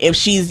 if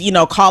she's,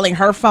 calling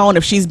her phone,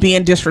 if she's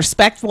being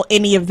disrespectful,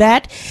 any of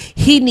that,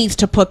 he needs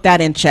to put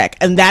that in check.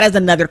 And that is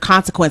another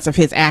consequence of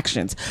his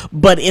actions.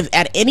 But if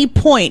at any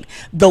point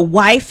the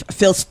wife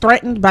feels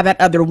threatened by that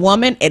other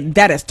woman,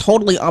 that is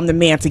totally on the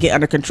man to get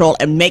under control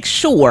and make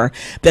sure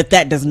that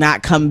that does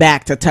not come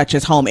back to touch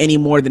his home any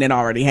more than it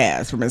already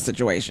has from his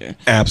situation.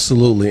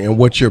 Absolutely. And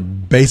what you're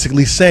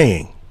basically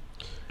saying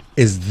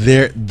is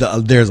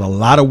there's a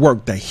lot of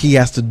work that he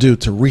has to do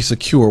to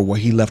resecure what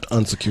he left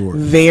unsecured.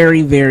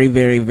 Very, very,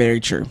 very,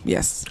 very true.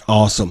 Yes.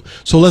 Awesome.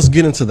 So let's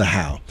get into the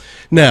how.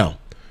 Now,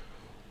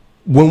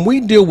 when we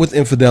deal with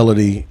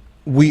infidelity,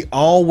 we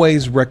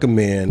always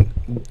recommend,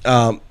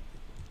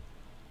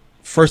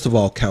 first of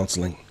all,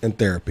 counseling and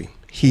therapy.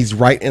 He's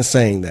right in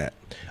saying that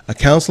a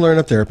counselor and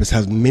a therapist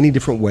has many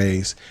different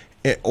ways,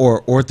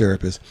 or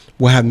therapist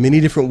will have many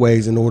different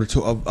ways in order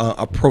to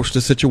approach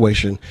the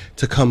situation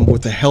to come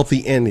with a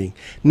healthy ending.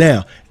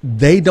 Now,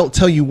 they don't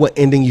tell you what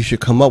ending you should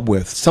come up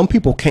with. Some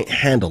people can't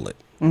handle it.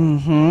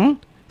 Mm-hmm.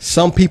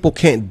 Some people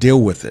can't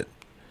deal with it.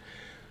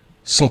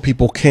 Some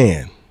people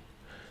can.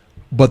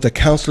 But the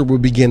counselor will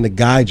begin to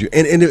guide you.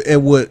 And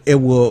it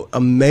will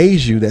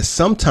amaze you that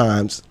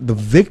sometimes the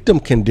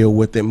victim can deal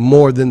with it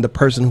more than the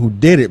person who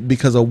did it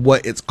because of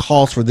what it's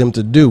calls for them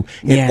to do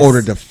in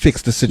order to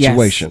fix the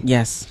situation.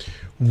 Yes.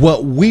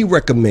 What we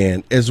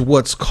recommend is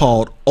what's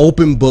called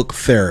open book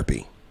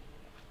therapy.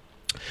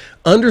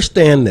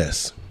 Understand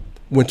this.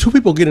 When two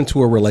people get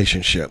into a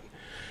relationship,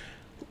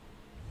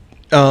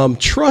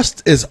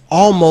 trust is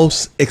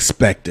almost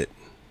expected.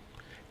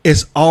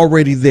 It's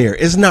already there.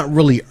 It's not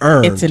really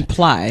earned. It's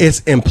implied. It's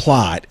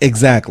implied.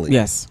 Exactly.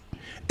 Yes.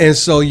 And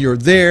so you're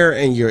there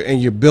and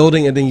you're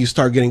building, and then you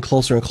start getting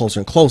closer and closer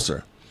and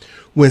closer.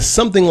 When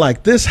something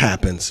like this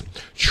happens,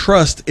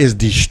 trust is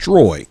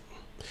destroyed.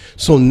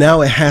 So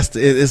now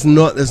it's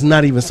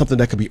not even something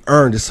that could be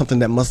earned. It's something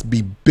that must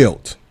be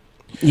built.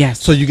 Yes.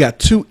 So you got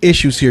two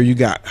issues here. You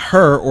got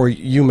her, or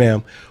you,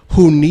 ma'am,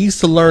 who needs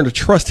to learn to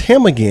trust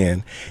him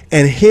again,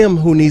 and him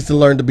who needs to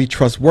learn to be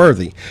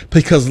trustworthy.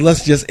 Because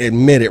let's just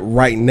admit it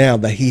right now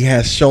that he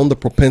has shown the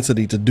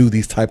propensity to do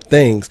these type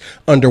things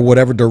under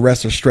whatever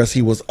duress or stress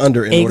he was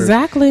under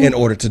in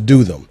order to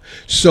do them.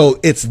 So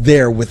it's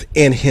there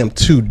within him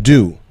to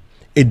do.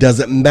 It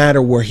doesn't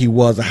matter where he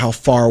was or how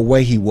far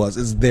away he was.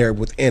 It's there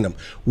within him.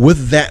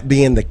 With that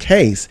being the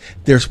case,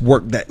 there's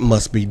work that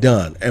must be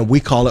done, and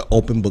we call it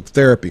open book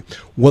therapy.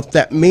 What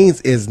that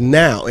means is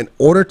now, in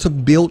order to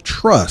build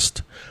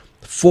trust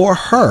for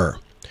her,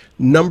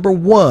 number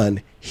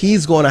one,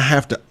 he's going to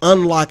have to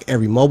unlock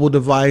every mobile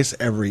device,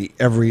 every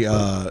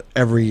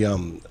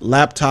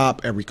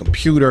laptop, every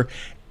computer.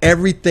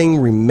 Everything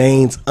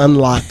remains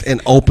unlocked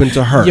and open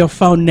to her. Your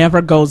phone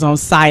never goes on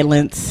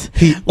silence.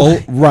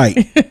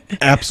 Right.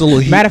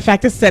 Absolutely. Matter of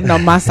fact, it's sitting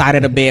on my side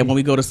of the bed when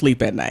we go to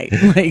sleep at night.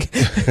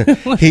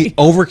 He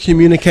over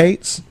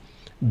communicates.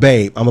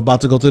 Babe, I'm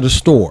about to go to the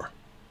store.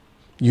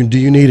 Do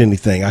you need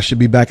anything? I should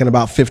be back in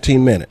about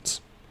 15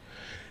 minutes.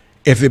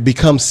 If it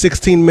becomes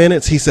 16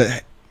 minutes, he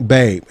said,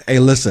 babe, hey,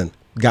 listen,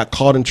 got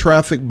caught in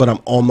traffic, but I'm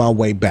on my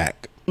way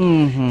back.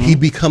 Mm-hmm. He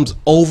becomes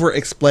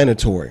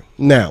over-explanatory.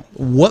 Now,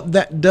 what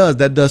that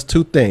does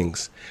two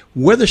things.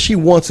 Whether she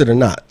wants it or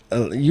not,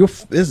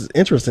 this is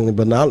interesting,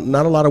 but not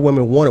a lot of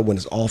women want it when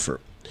it's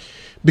offered,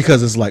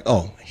 because it's like,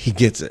 oh, he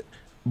gets it.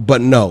 But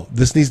no,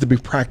 this needs to be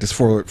practiced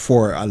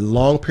for a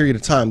long period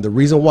of time. The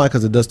reason why,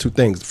 because it does two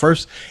things.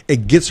 First,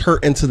 it gets her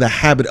into the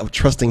habit of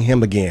trusting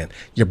him again.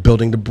 You're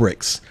building the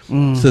bricks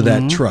to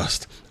that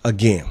trust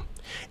again.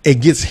 It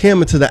gets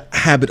him into the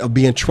habit of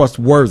being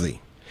trustworthy.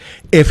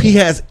 If he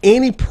has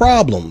any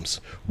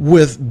problems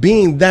with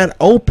being that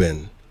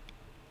open,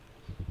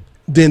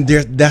 then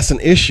that's an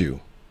issue.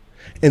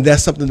 And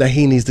that's something that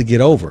he needs to get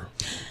over.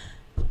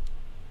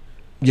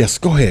 Yes,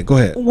 go ahead.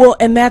 Well,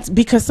 and that's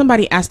because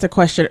somebody asked a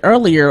question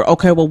earlier.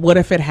 Okay, well, what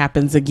if it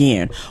happens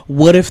again?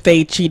 What if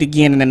they cheat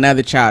again and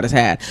another child is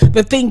had?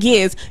 The thing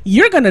is,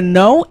 you're going to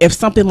know if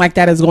something like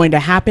that is going to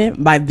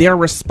happen by their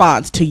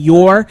response to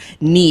your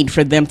need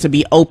for them to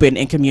be open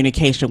in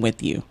communication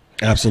with you.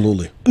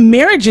 Absolutely.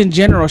 marriage in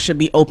general should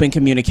be open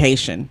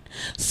communication.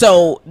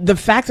 So the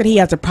fact that he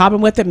has a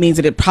problem with it means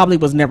that it probably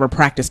was never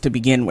practiced to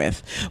begin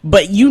with.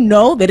 But you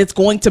know that it's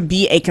going to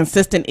be a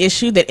consistent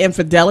issue, that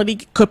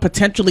infidelity could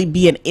potentially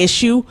be an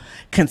issue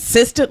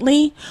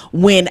consistently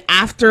when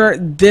after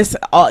this,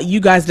 you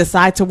guys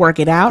decide to work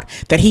it out,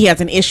 that he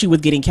has an issue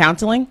with getting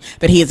counseling,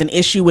 that he has an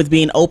issue with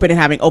being open and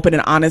having open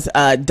and honest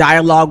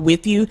dialogue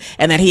with you,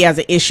 and that he has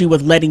an issue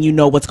with letting you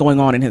know what's going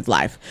on in his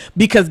life.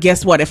 Because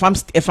guess what? If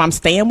I'm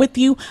staying with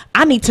you,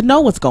 I need to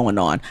know what's going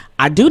on.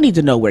 I do need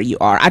to know where you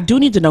are. I do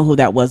need to know who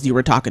that was you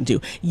were talking to.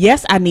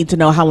 Yes, I need to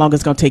know how long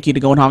it's going to take you to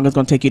go and how long it's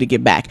going to take you to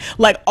get back.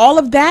 Like, all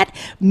of that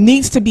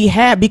needs to be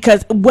had,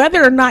 because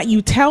whether or not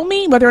you tell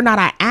me, whether or not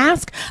I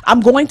ask,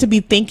 I'm going to be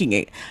thinking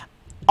it.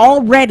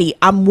 Already,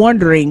 I'm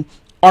wondering,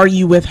 are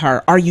you with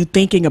her? Are you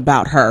thinking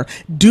about her?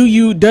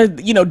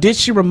 Did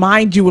she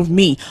remind you of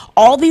me?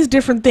 All these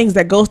different things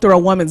that go through a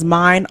woman's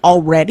mind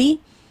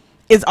already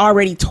is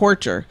already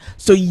torture.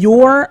 So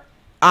your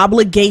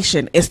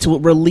obligation is to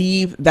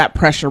relieve that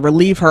pressure,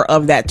 relieve her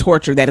of that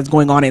torture that is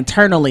going on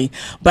internally,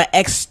 but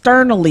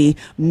externally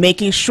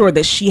making sure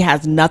that she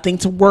has nothing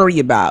to worry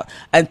about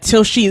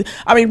until she's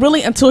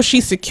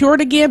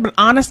secured again. But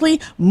honestly,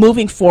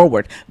 moving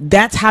forward,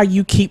 that's how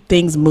you keep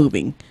things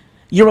moving.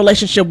 Your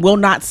relationship will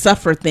not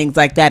suffer things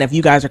like that if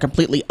you guys are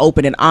completely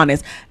open and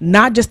honest,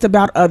 not just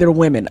about other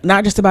women,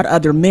 not just about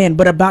other men,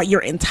 but about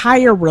your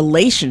entire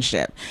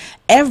relationship.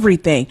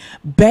 Everything.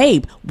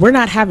 Babe, we're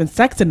not having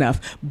sex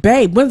enough.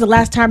 Babe, when's the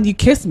last time you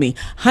kissed me?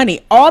 Honey,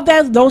 all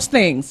those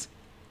things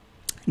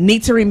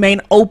need to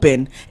remain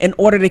open in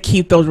order to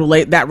keep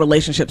that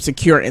relationship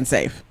secure and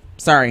safe.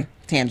 Sorry,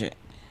 tangent.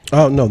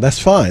 Oh no, that's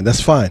fine.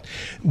 That's fine.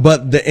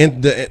 But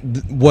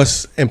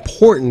what's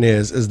important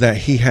is that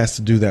he has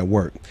to do that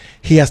work.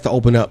 He has to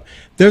open up.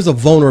 There's a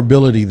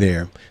vulnerability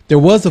there. There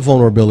was a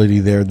vulnerability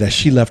there that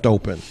she left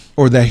open,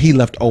 or that he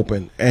left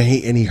open, and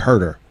he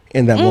hurt her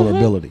in that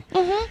vulnerability.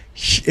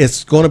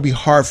 It's going to be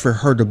hard for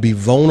her to be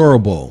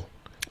vulnerable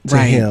to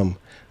him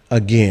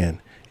again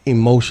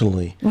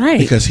emotionally, right?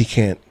 Because she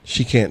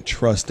can't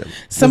trust him.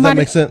 Does that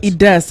make sense? It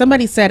does.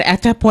 Somebody said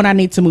at that point I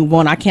need to move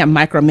on. I can't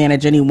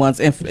micromanage anyone's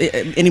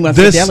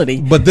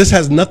fidelity. But this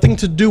has nothing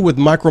to do with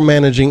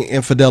micromanaging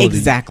infidelity.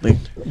 Exactly.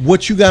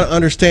 What you got to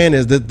understand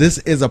is that this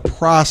is a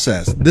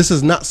process. This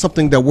is not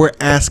something that we're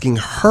asking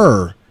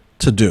her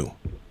to do.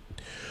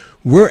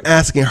 We're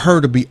asking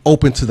her to be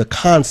open to the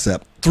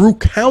concept. Through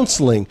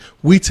counseling,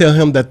 we tell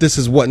him that this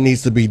is what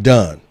needs to be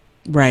done.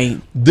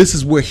 Right. This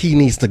is where he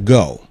needs to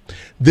go.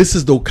 This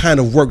is the kind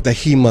of work that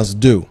he must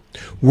do.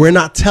 We're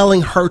not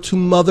telling her to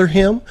mother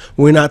him.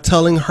 We're not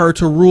telling her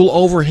to rule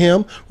over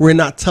him. We're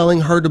not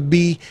telling her to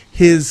be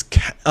his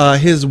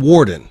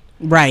warden.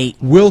 Right.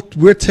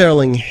 We're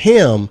telling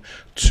him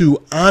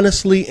to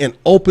honestly and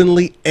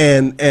openly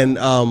and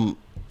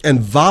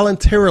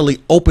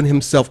voluntarily open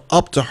himself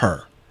up to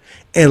her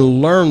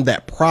and learn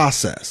that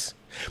process.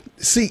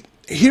 See,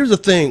 here's the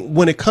thing: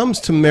 when it comes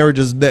to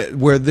marriages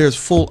where there's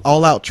full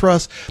all-out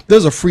trust,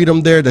 there's a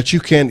freedom there that you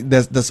can't,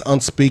 that's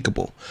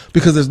unspeakable,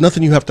 because there's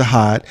nothing you have to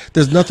hide.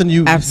 There's nothing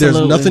you have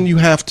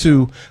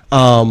to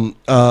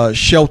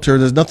shelter.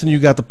 There's nothing you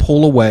got to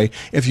pull away.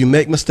 If you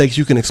make mistakes,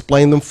 you can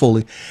explain them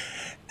fully.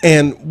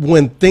 And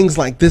when things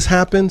like this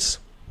happens,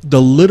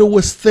 the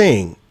littlest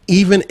thing,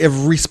 even if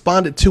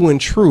responded to in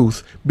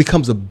truth,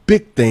 becomes a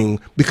big thing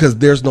because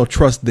there's no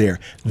trust there.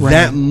 Right.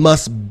 That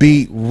must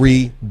be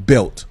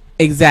rebuilt.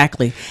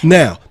 Exactly.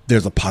 Now,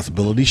 there's a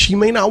possibility she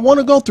may not want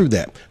to go through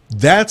that.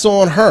 That's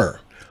on her.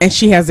 And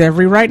she has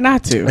every right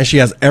not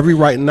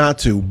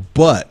to.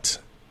 But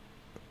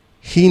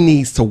he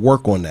needs to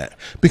work on that,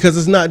 because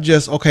it's not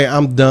just, okay,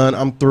 I'm done,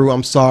 I'm through,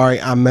 I'm sorry,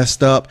 I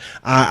messed up.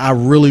 I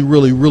really,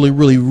 really, really,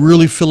 really,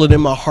 really feel it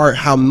in my heart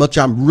how much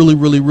I really,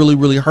 really, really,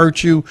 really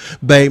hurt you.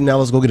 Babe, now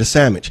let's go get a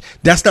sandwich.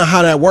 That's not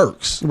how that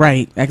works.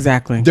 Right,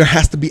 exactly. There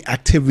has to be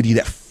activity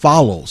that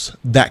follows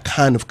that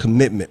kind of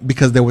commitment,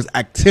 because there was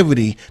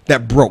activity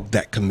that broke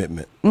that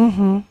commitment.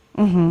 Go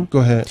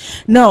ahead.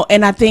 No,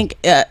 and I think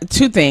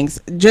two things.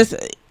 Just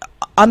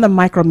on the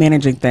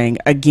micromanaging thing,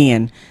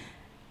 again,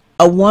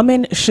 a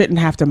woman shouldn't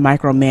have to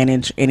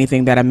micromanage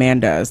anything that a man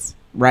does,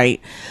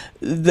 right?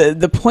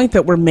 The point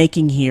that we're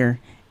making here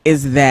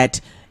is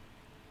that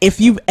if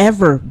you've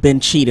ever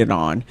been cheated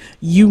on,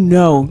 you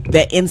know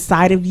that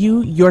inside of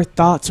you, your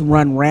thoughts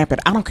run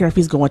rampant. I don't care if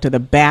he's going to the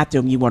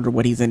bathroom, you wonder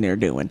what he's in there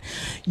doing.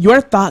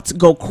 Your thoughts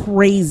go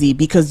crazy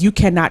because you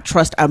cannot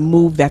trust a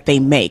move that they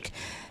make.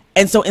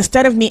 And so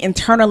instead of me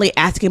internally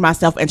asking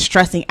myself and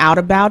stressing out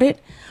about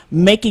it,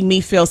 making me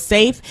feel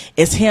safe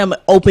is him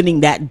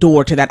opening that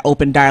door to that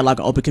open dialogue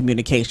and open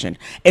communication.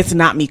 It's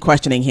not me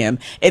questioning him.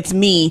 It's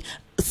me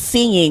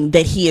seeing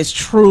that he is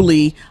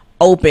truly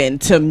open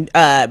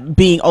to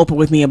being open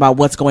with me about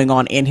what's going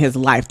on in his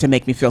life to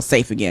make me feel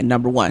safe again.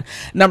 Number one.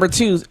 Number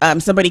two,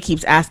 somebody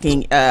keeps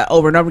asking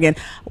over and over again,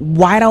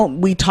 why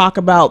don't we talk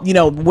about,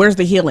 where's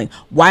the healing?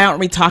 Why aren't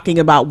we talking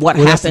about what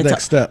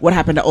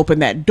happened to open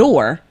that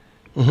door?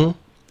 Mm-hmm.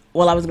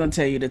 Well, I was going to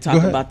tell you to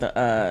talk about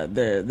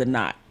the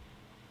knot.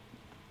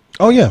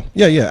 Oh yeah,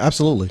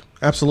 absolutely.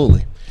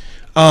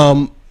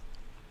 The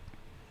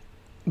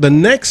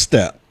next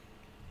step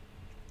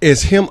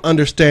is him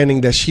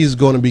understanding that she's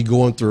going to be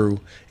going through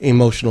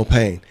emotional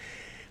pain.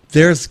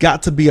 There's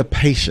got to be a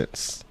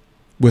patience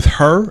with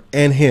her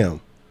and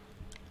him.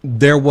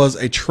 There was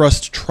a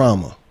trust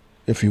trauma,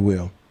 if you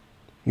will.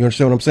 You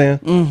understand what I'm saying?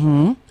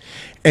 Mm-hmm.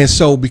 And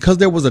so because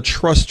there was a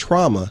trust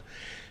trauma,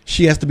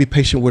 she has to be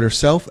patient with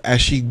herself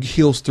as she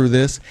heals through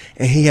this,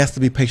 and he has to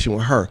be patient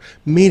with her,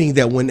 meaning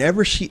that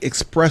whenever she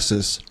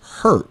expresses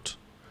hurt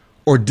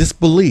or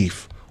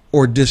disbelief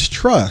or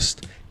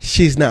distrust,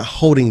 she's not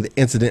holding the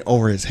incident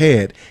over his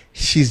head.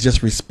 She's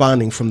just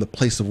responding from the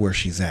place of where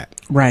she's at.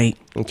 Right.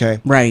 Okay.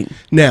 Right.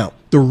 Now,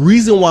 the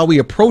reason why we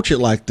approach it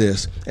like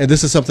this, and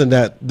this is something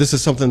that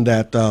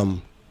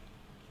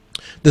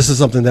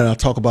I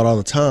talk about all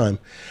the time,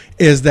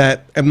 is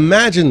that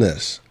imagine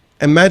this.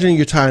 Imagine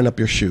you're tying up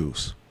your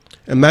shoes.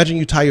 Imagine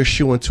you tie your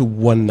shoe into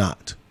one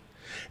knot.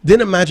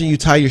 Then imagine you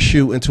tie your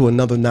shoe into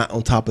another knot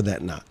on top of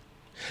that knot.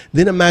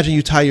 Then imagine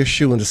you tie your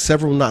shoe into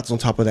several knots on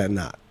top of that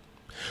knot.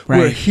 Right.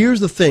 Where here's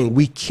the thing,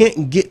 we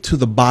can't get to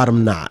the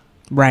bottom knot.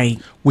 Right.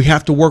 We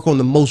have to work on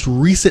the most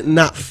recent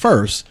knot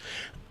first,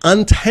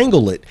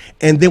 untangle it,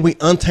 and then we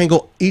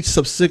untangle each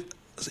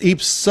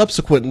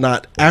subsequent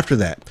knot after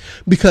that.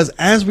 Because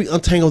as we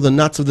untangle the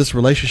knots of this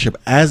relationship,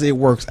 as it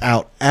works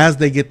out, as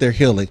they get their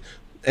healing,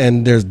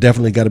 and there's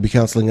definitely got to be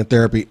counseling and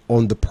therapy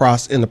on the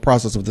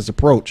process of this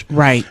approach.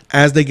 Right.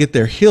 As they get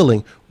their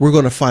healing, we're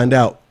going to find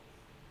out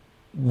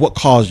what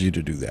caused you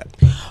to do that.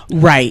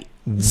 Right.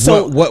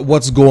 So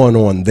what's going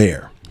on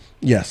there?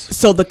 Yes.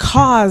 So the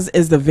cause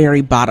is the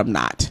very bottom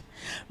knot.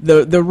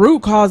 The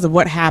root cause of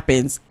what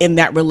happens in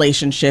that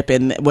relationship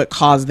and what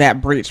caused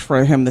that breach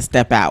for him to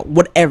step out,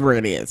 whatever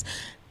it is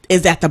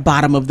at the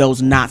bottom of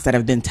those knots that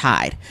have been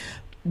tied.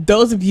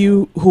 Those of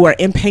you who are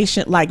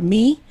impatient like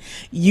me,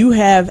 you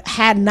have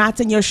had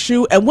knots in your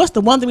shoe. And what's the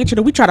one thing we do?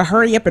 We try to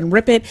hurry up and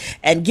rip it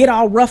and get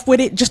all rough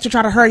with it just to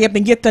try to hurry up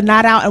and get the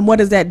knot out. And what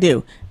does that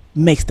do?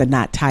 Makes the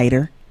knot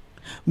tighter,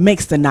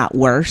 makes the knot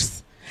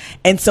worse.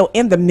 And so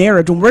in the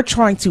marriage, when we're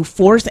trying to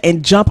force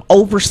and jump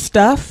over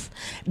stuff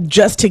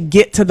just to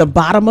get to the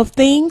bottom of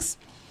things,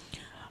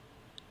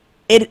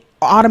 it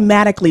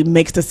automatically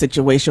makes the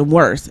situation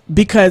worse.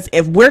 Because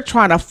if we're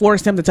trying to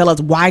force him to tell us,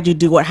 why'd you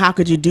do it? How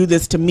could you do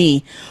this to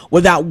me,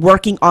 without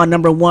working on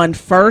number one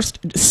first,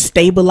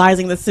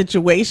 stabilizing the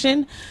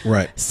situation?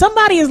 Right.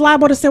 Somebody is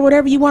liable to say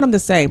whatever you want them to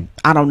say.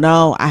 I don't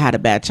know. I had a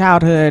bad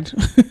childhood.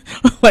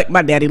 Like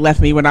my daddy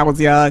left me when I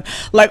was young.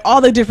 Like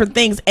all the different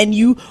things. And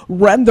you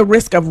run the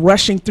risk of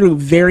rushing through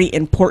very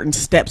important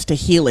steps to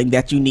healing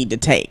that you need to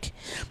take.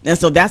 And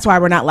so that's why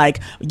we're not like,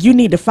 you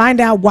need to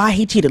find out why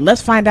he cheated.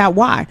 Let's find out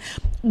why.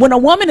 When a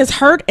woman is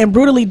hurt and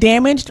brutally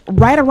damaged,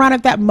 right around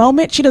at that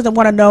moment, she doesn't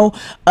want to know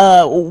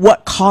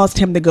what caused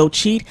him to go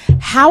cheat.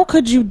 How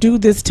could you do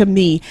this to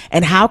me?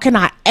 And how can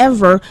I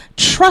ever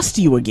trust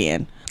you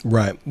again?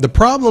 Right.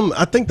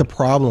 I think the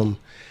problem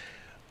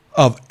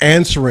of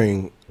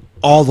answering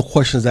all the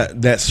questions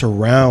that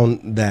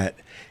surround that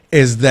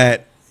is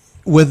that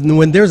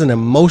when there's an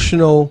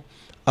emotional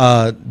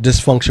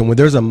dysfunction, when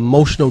there's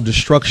emotional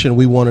destruction,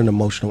 we want an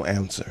emotional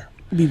answer.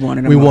 We want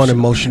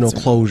emotional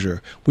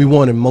closure. We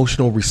want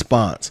emotional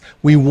response.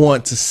 We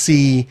want to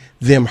see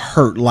them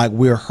hurt like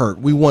we're hurt.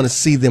 We want to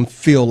see them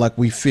feel like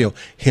we feel,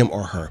 him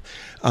or her.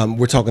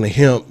 We're talking to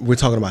him. We're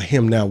talking about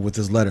him now with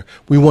this letter.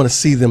 We want to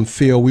see them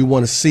feel. We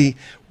want to see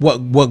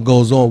what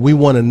goes on. We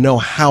want to know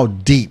how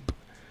deep.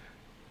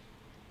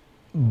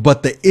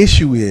 But the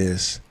issue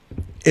is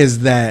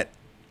that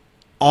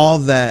all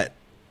that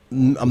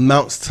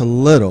amounts to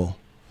little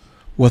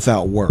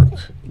without work.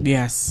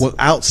 Yes.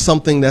 Without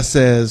something that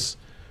says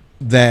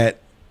that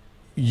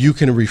you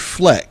can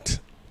reflect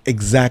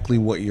exactly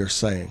what you're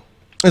saying.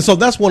 And so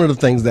that's one of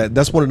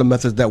the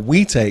methods that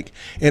we take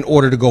in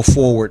order to go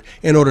forward,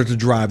 in order to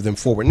drive them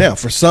forward. Now,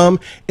 for some,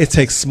 it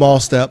takes small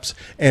steps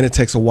and it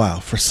takes a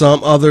while. For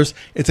some others,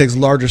 it takes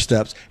larger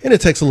steps and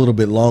it takes a little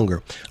bit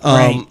longer.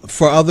 Right.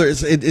 For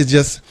others, it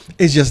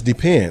just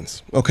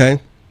depends. Okay.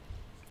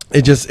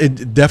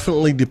 It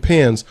definitely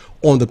depends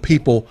on the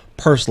people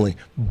personally.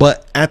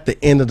 But at the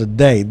end of the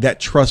day, that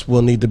trust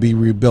will need to be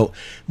rebuilt.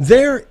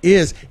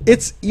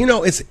 It's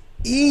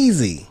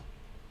easy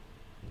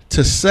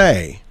to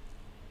say,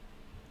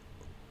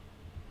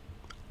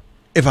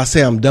 if I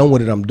say I'm done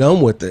with it, I'm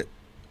done with it.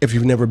 If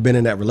you've never been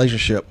in that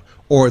relationship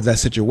or that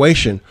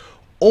situation,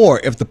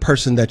 or if the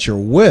person that you're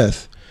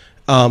with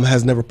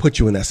has never put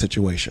you in that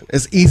situation.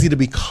 It's easy to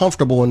be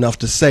comfortable enough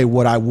to say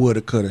what I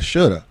woulda, coulda,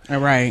 shoulda. All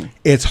right.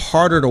 It's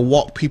harder to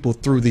walk people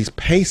through these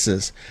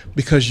paces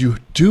because you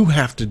do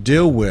have to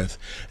deal with.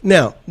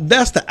 Now,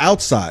 that's the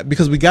outside,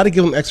 because we got to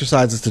give them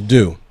exercises to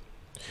do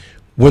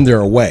when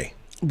they're away.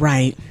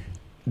 Right.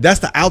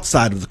 That's the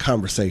outside of the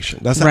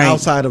conversation. That's the Right.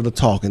 outside of the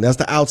talking. That's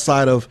the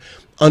outside of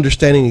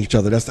understanding each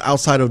other. That's the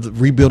outside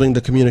of rebuilding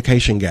the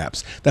communication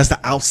gaps. That's the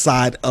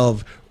outside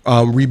of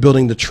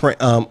rebuilding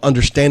the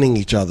understanding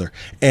each other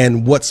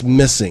and what's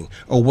missing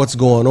or what's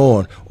going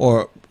on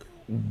or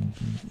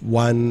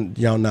why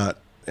y'all not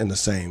in the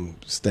same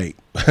state,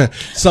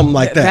 something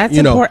like that. That's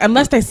important,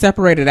 unless they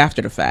separated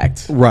after the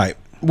fact. Right.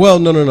 Well,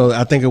 no.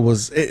 I think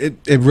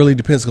it really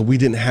depends because we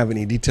didn't have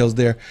any details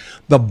there.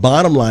 The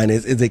bottom line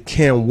is it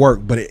can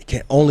work, but it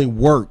can only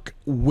work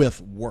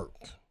with work.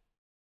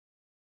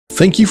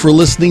 Thank you for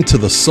listening to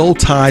the Soul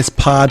Ties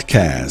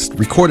podcast,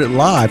 recorded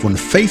live on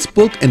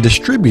Facebook and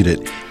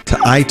distributed to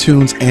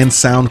iTunes and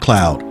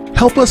SoundCloud.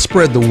 Help us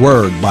spread the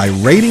word by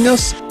rating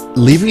us,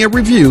 leaving a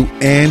review,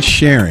 and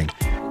sharing.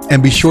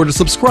 And be sure to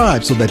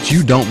subscribe so that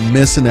you don't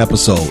miss an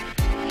episode.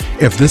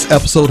 If this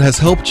episode has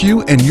helped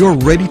you and you're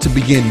ready to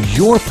begin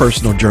your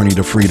personal journey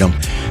to freedom,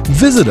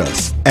 visit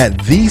us at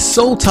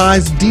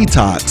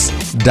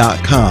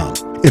thesoultiesdetox.com.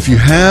 If you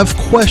have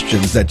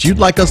questions that you'd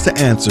like us to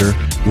answer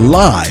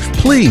live,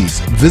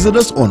 please visit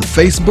us on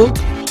Facebook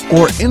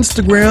or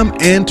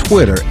Instagram and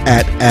Twitter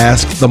at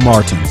Ask the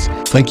Martins.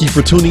 Thank you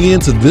for tuning in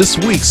to this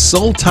week's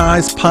Soul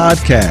Ties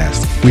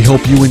podcast. We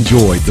hope you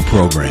enjoyed the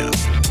program.